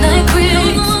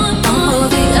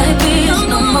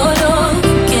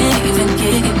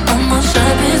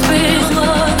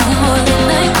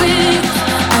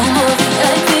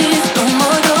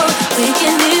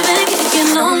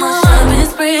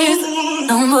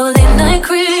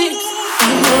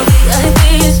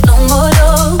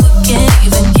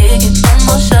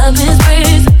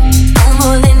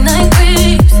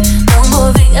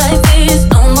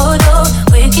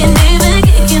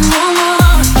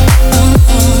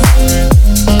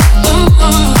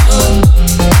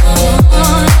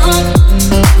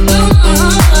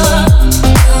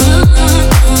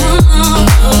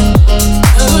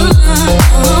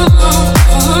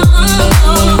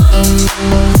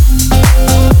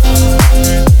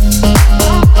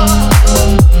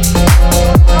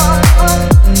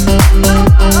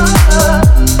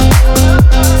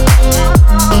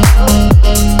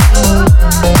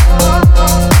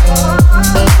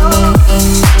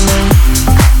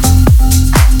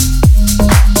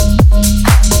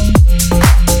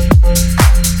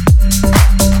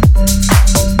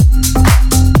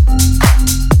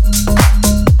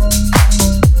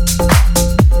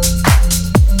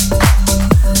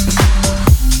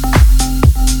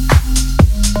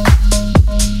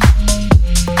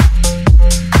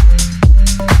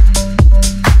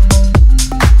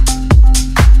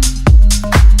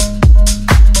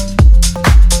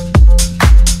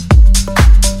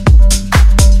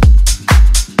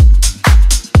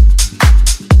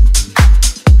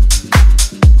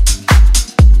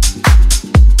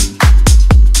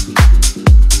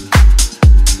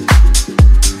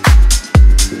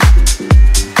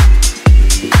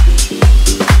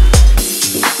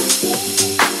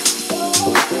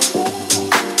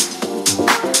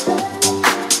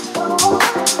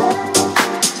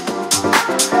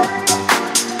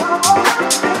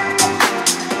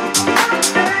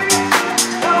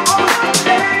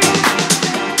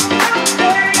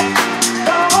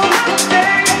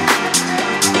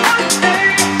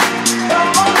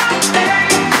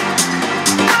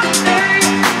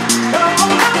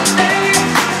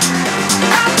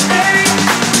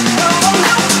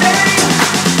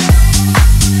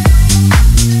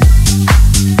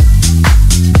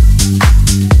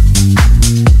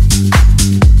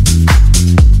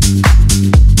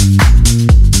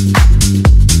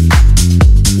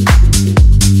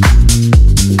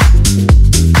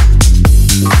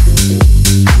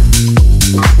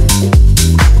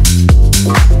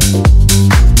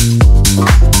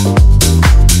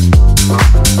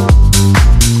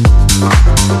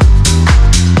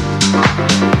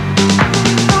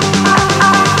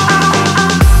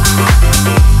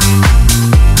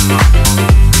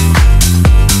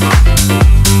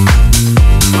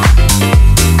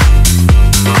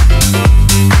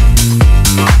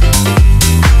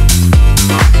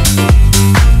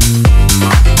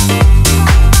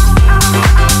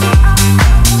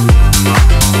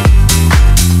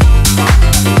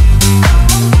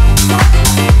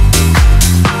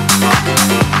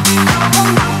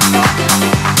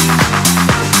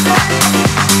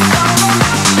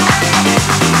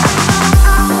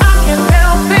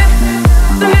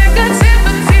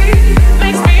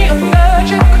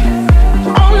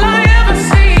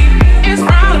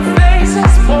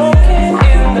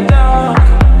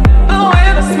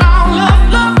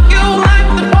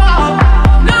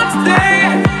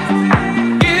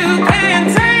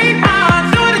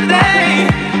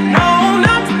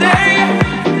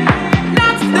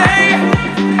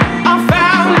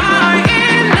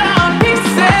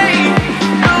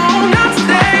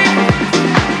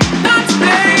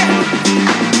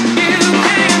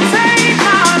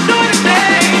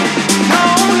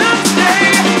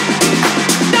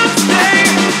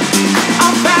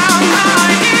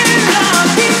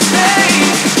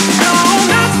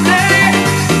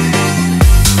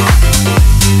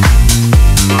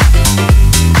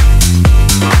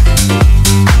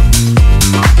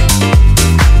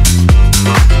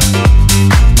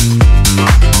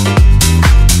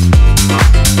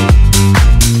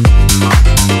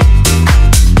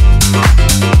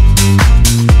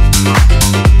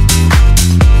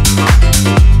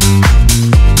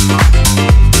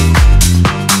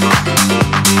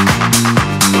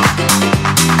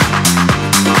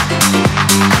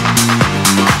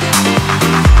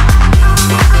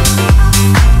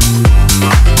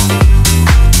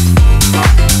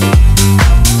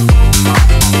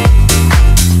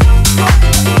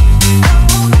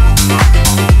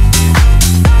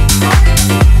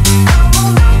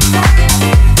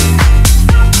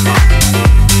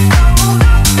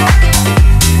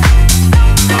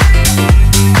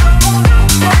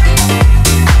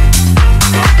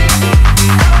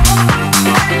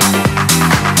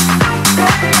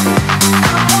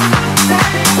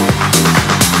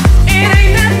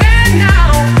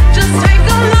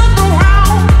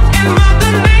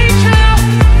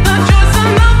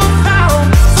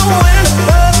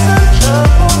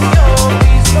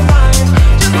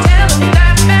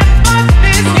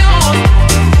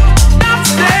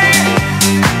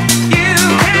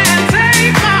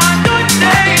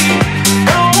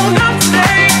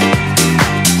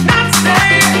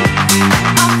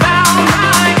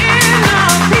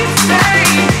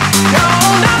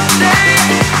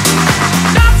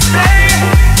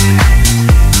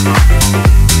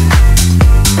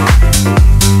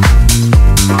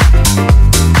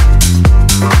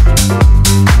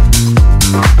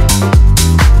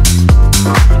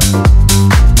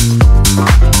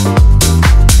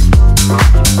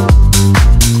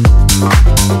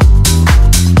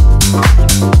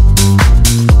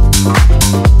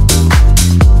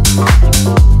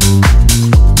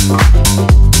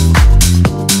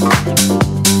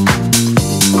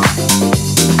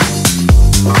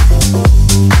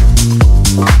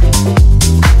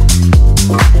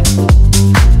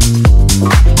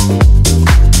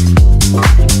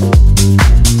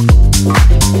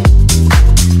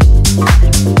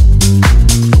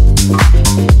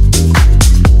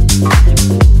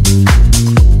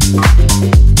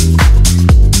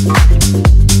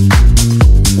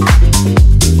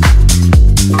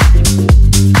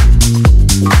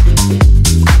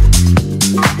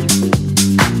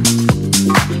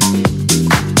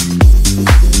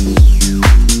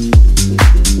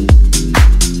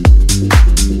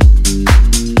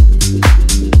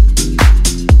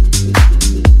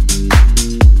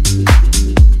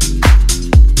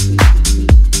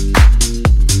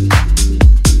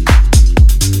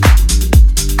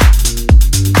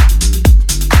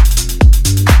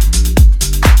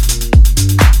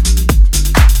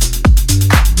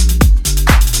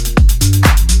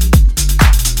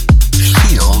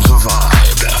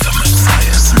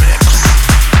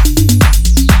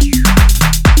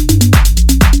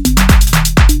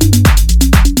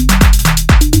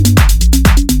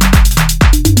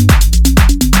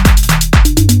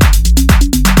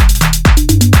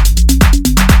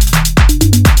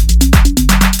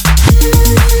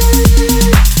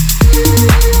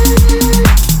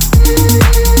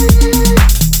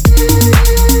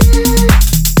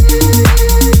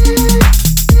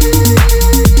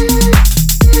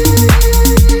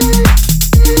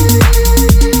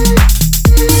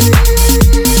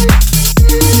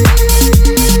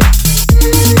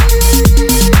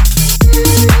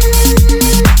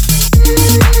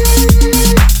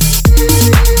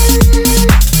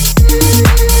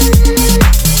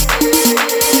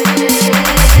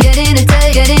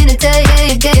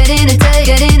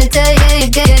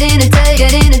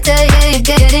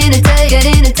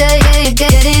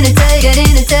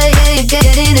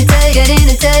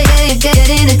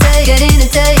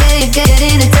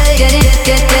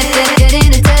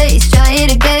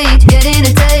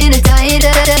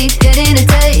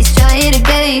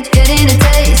stage, getting a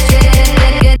taste,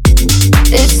 yeah.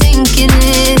 It's sinking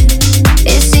in,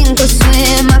 it's sink or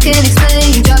swim. I can't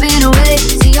explain, driving away.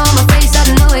 See on my face, I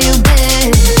don't know where you've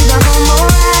been. You got home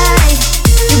alright,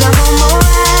 you got home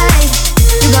alright,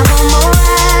 you got home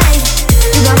alright,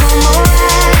 you got home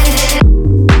alright.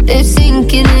 It's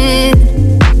sinking in,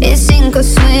 it's sink or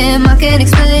swim. I can't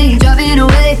explain, driving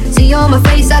away. See on my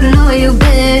face, I don't know where you've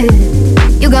been.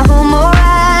 You got home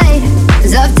alright,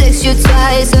 'cause I've texted you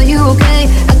twice. Are you okay?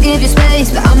 I'll give you space,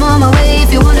 but I'm on my way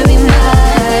if you wanna be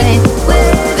mine.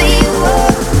 Wherever you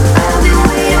are, I've been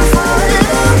waiting for a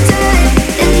long time,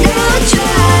 and I'll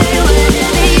try.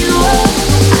 Wherever you are,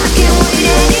 I can't wait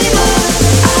anymore.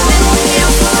 I've been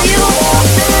waiting for you all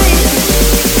night,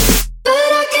 but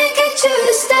I can't get you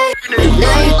to stay.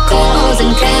 Night calls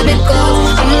and chemicals,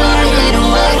 I'm lying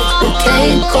awake. I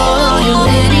can't call you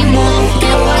anymore,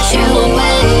 can't wash you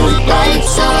away.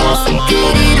 Lights off,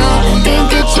 forget it all, can't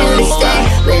get you to stay.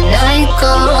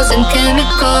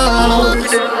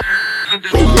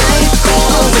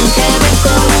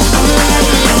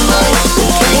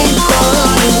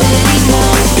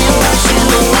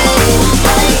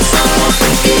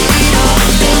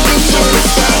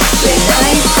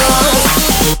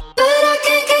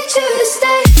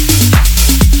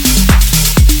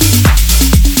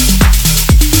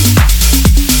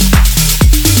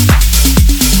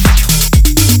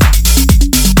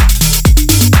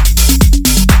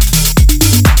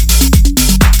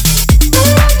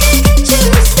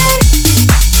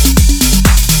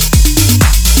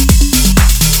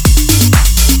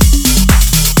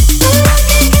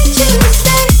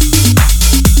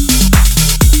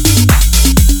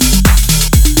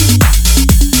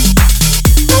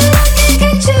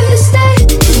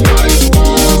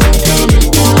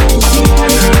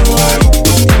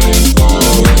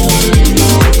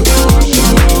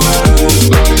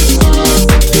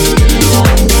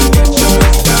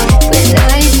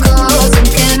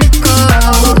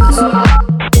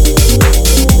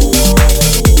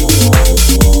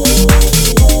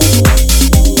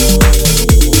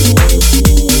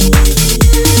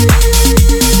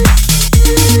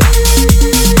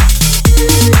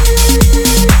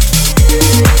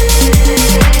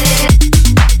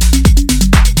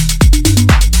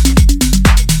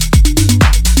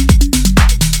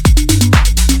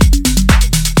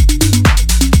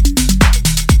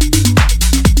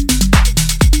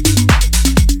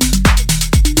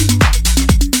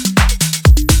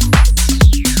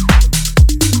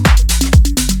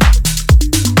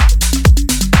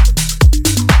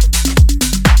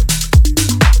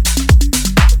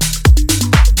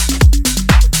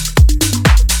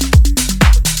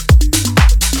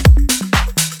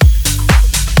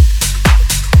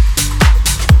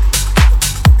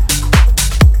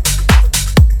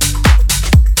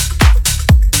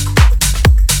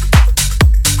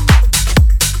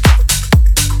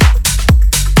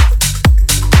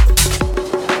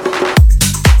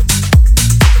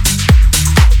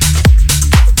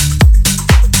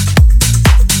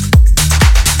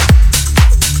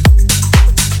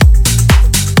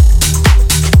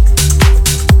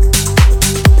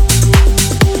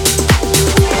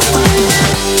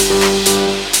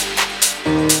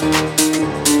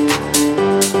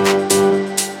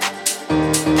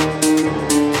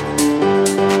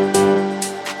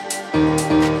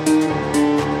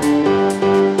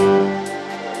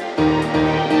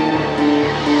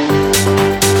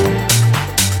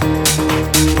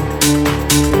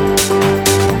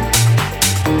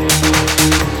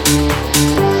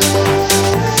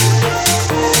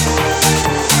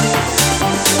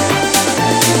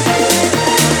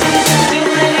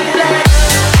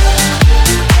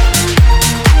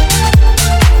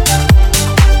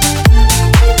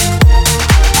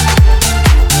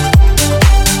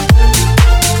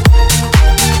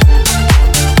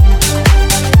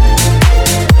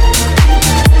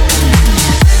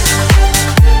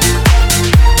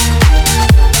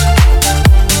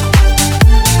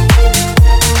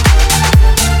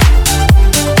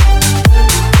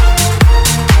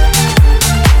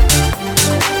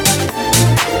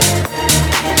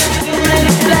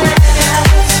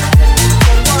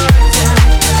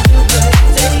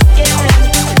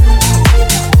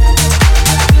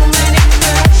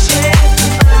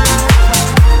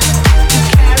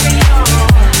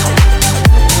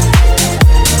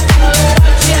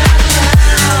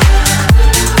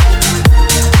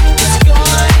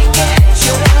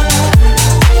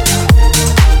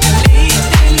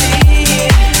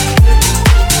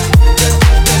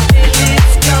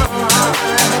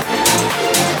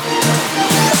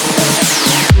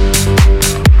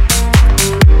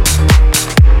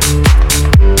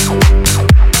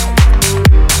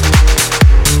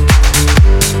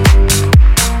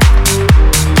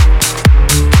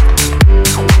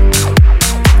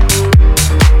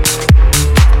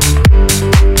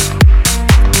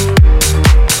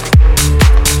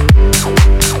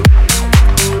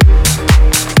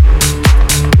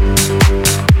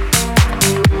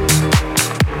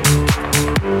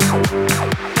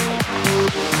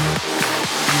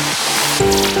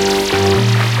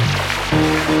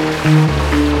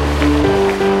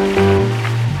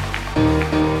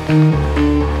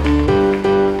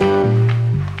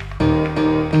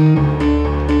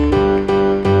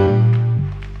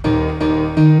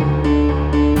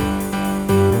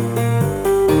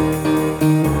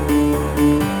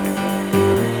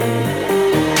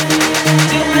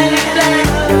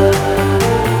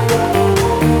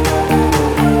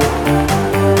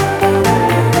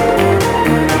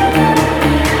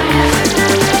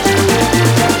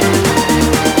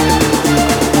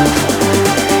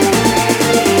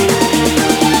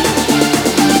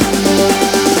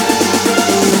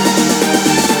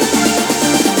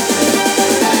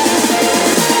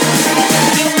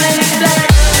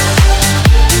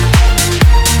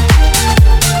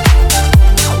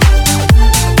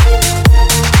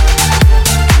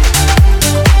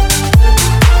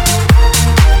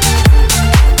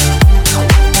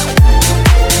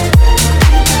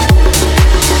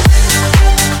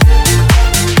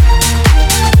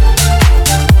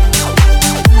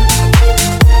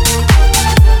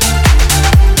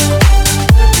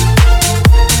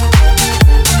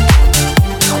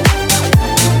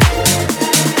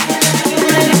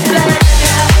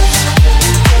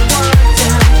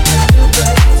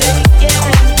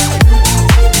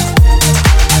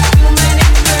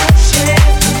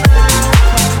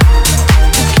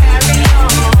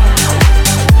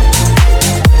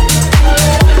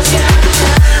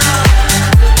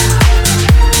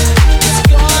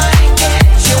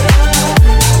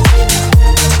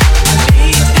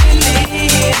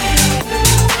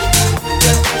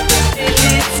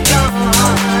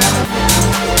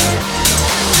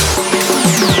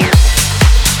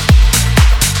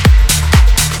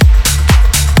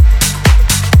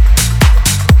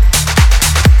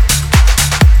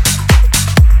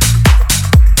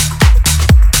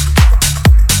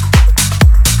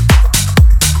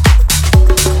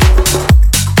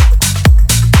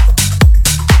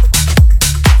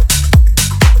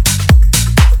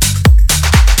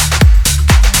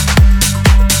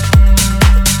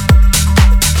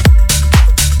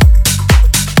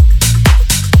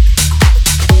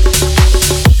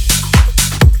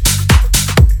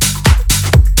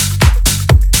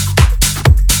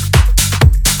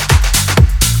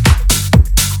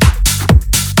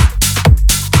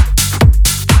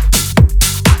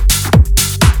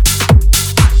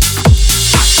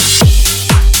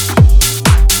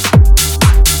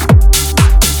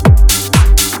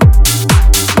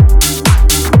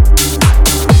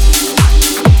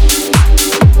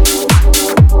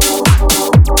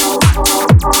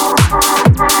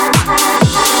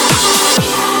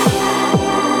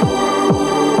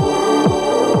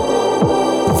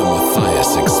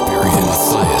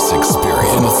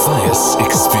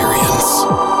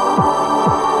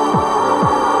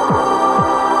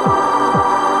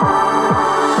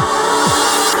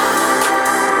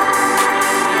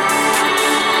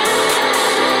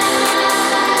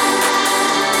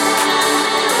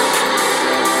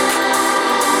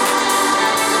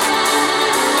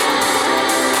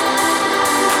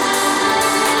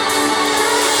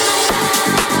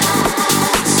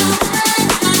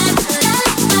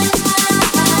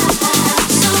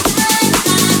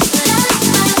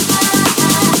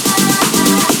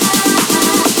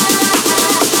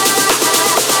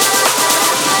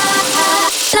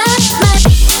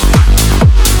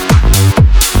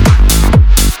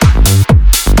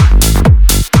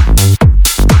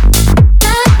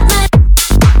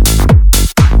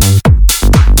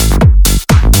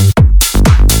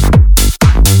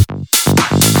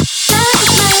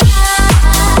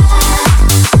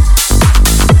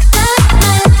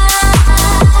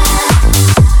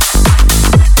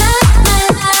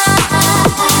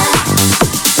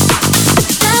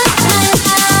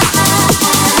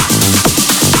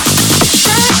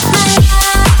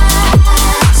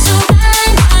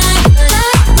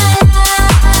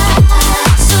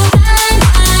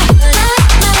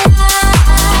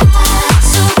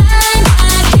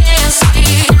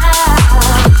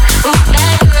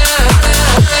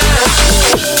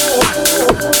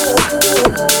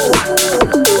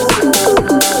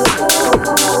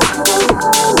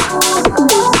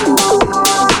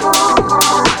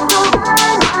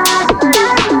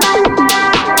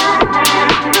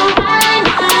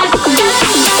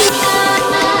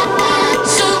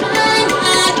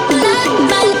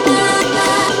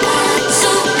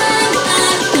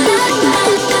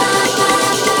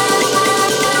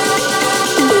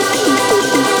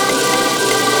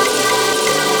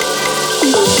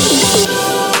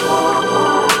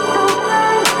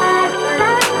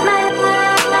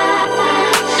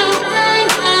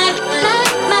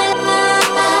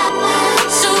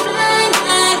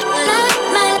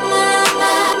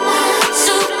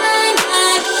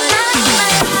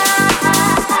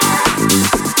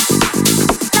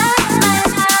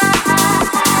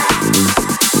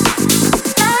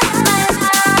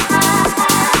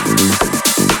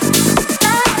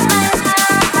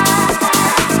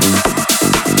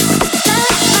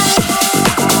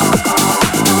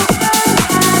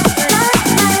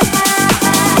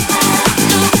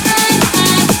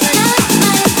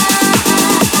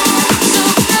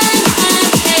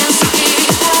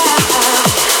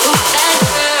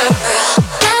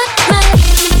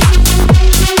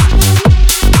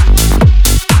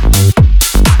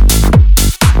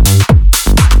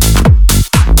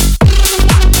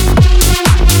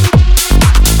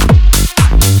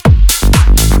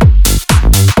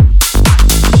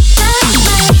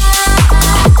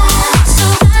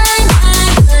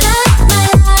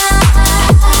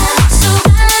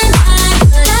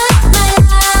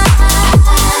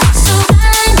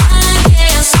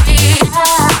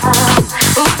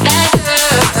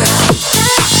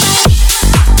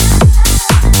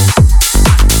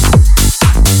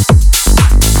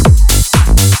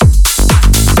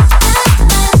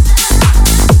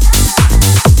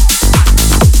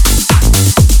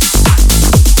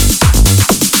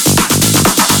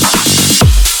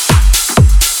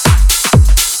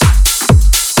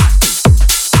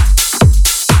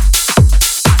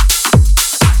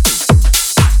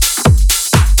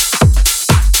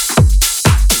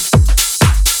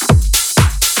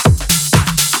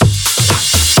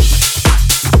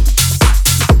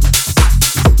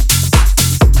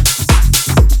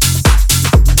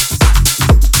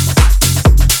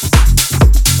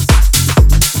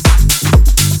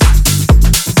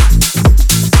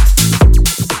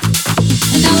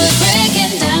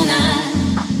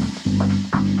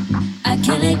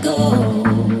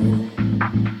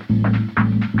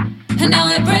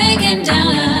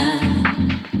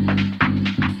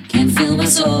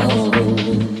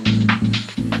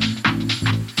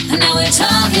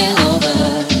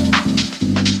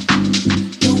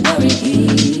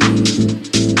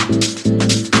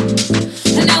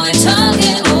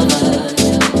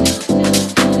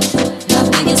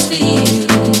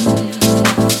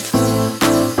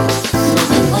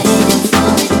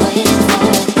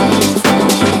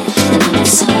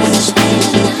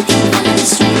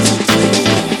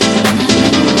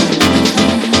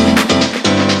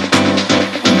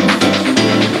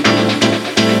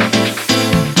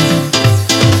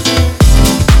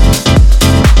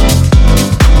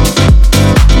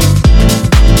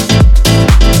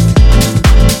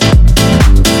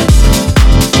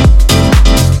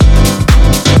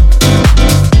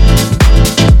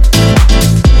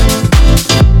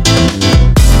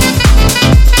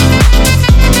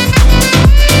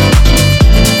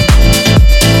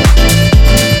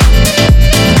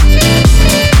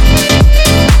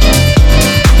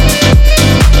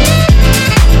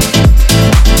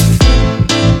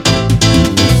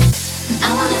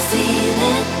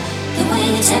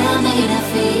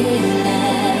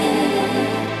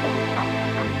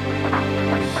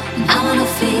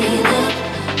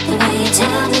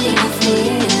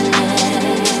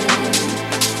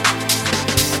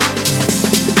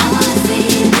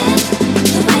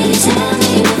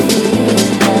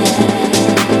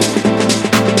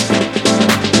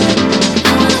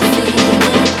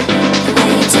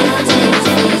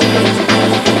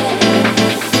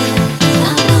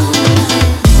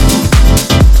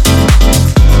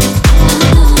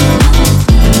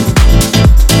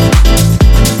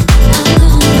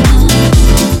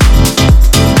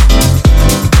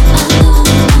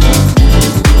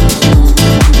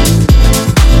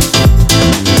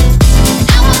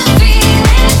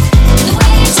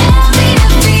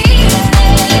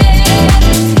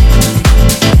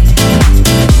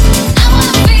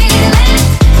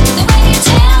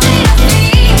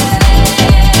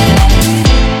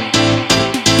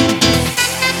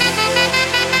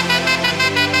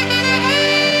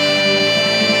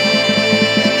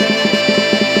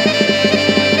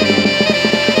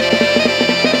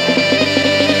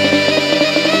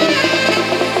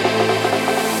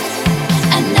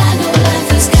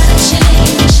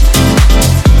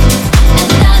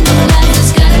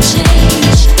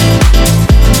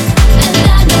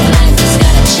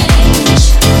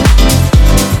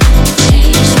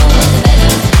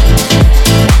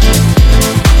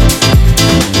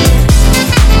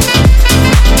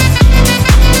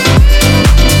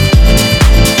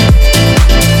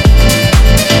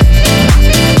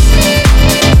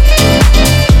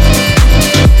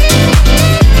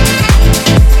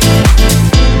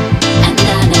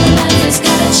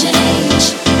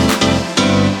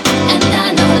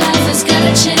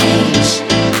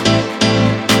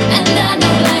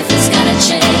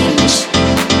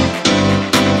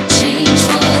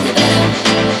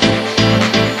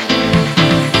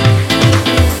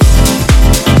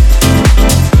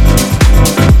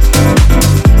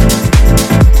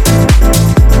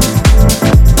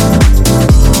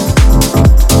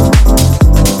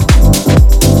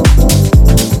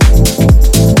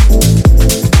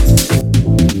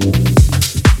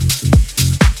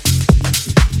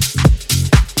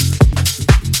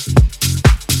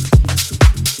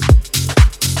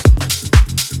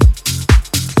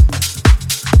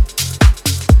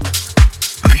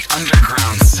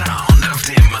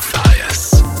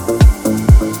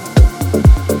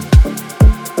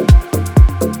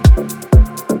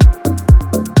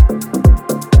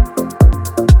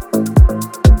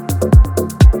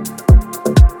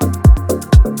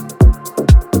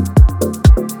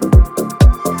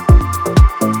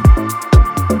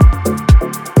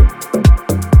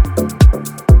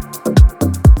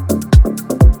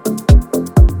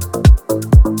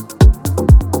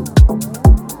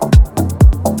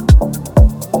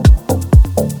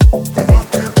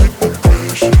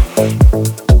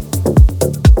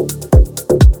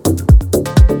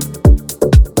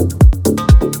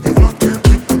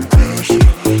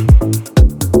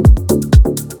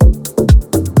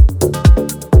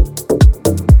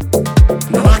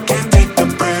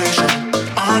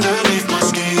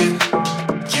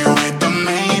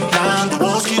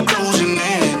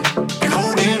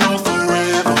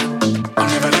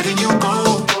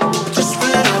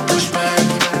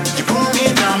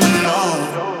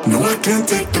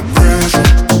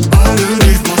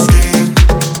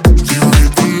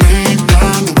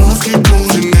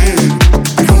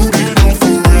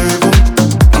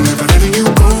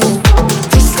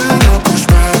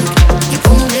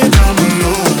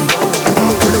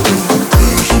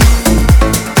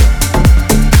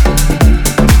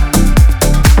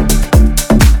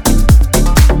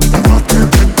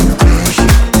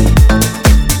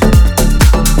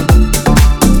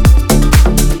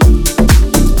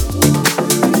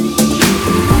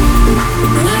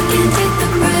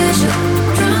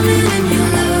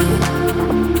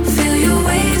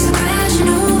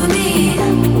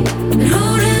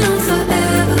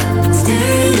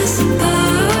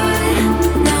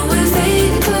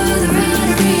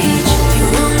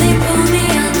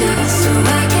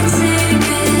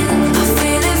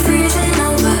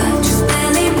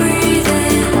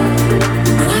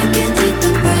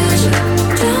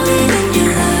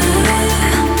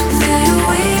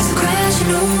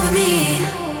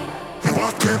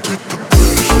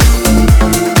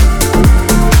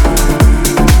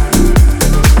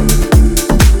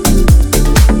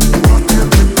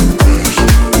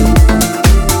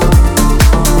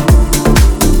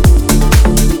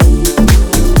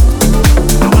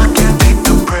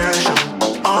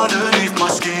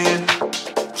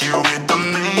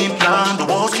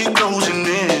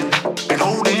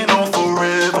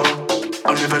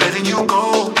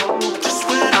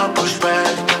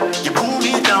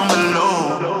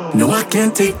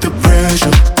 take the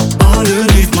pressure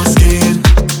underneath my skin.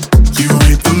 You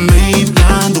hit the main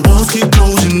line, the walls keep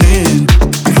closing in.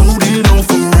 Been holding on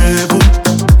forever,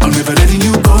 I'm never letting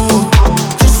you go.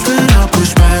 Just when I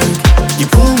push back, you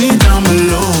pull me down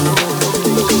below.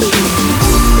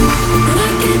 I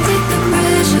can't take the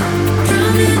pressure,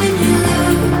 drowning in your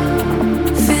love.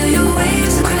 Feel your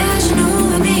waves crashing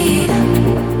over me.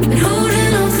 Been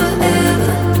holding on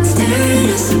forever, staring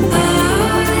us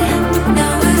apart.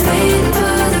 Now we're fading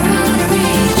further out of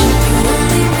reach. You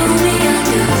only pull me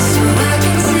under so I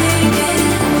can sink in.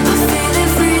 I feel it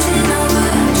freezing over,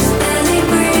 just barely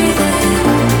breathing.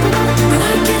 But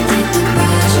I can't take the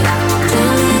pressure,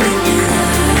 drowning in your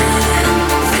love.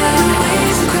 Feel your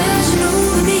waves crashing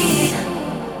over me.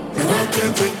 No, I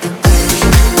can't take the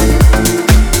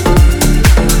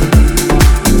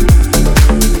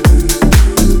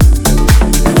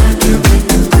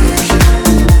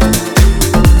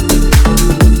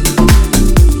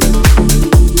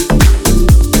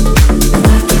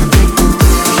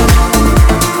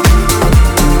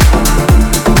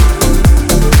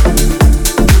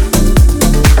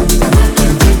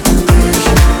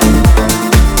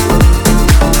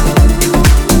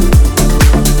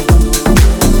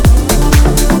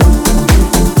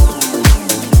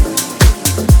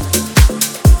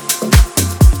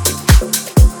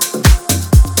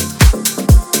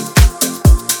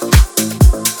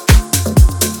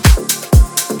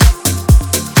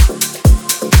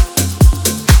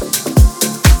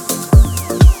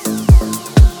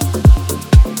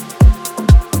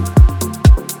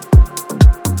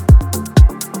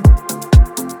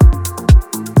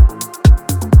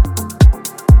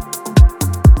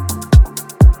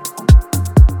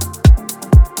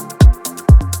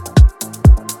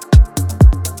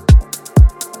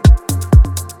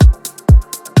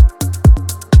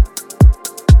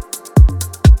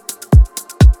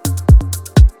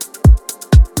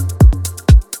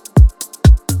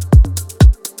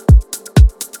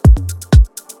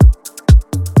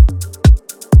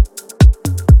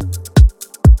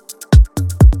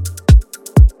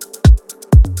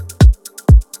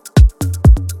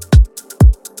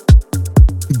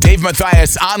Dave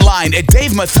Mathias online at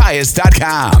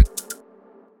DaveMathias.com.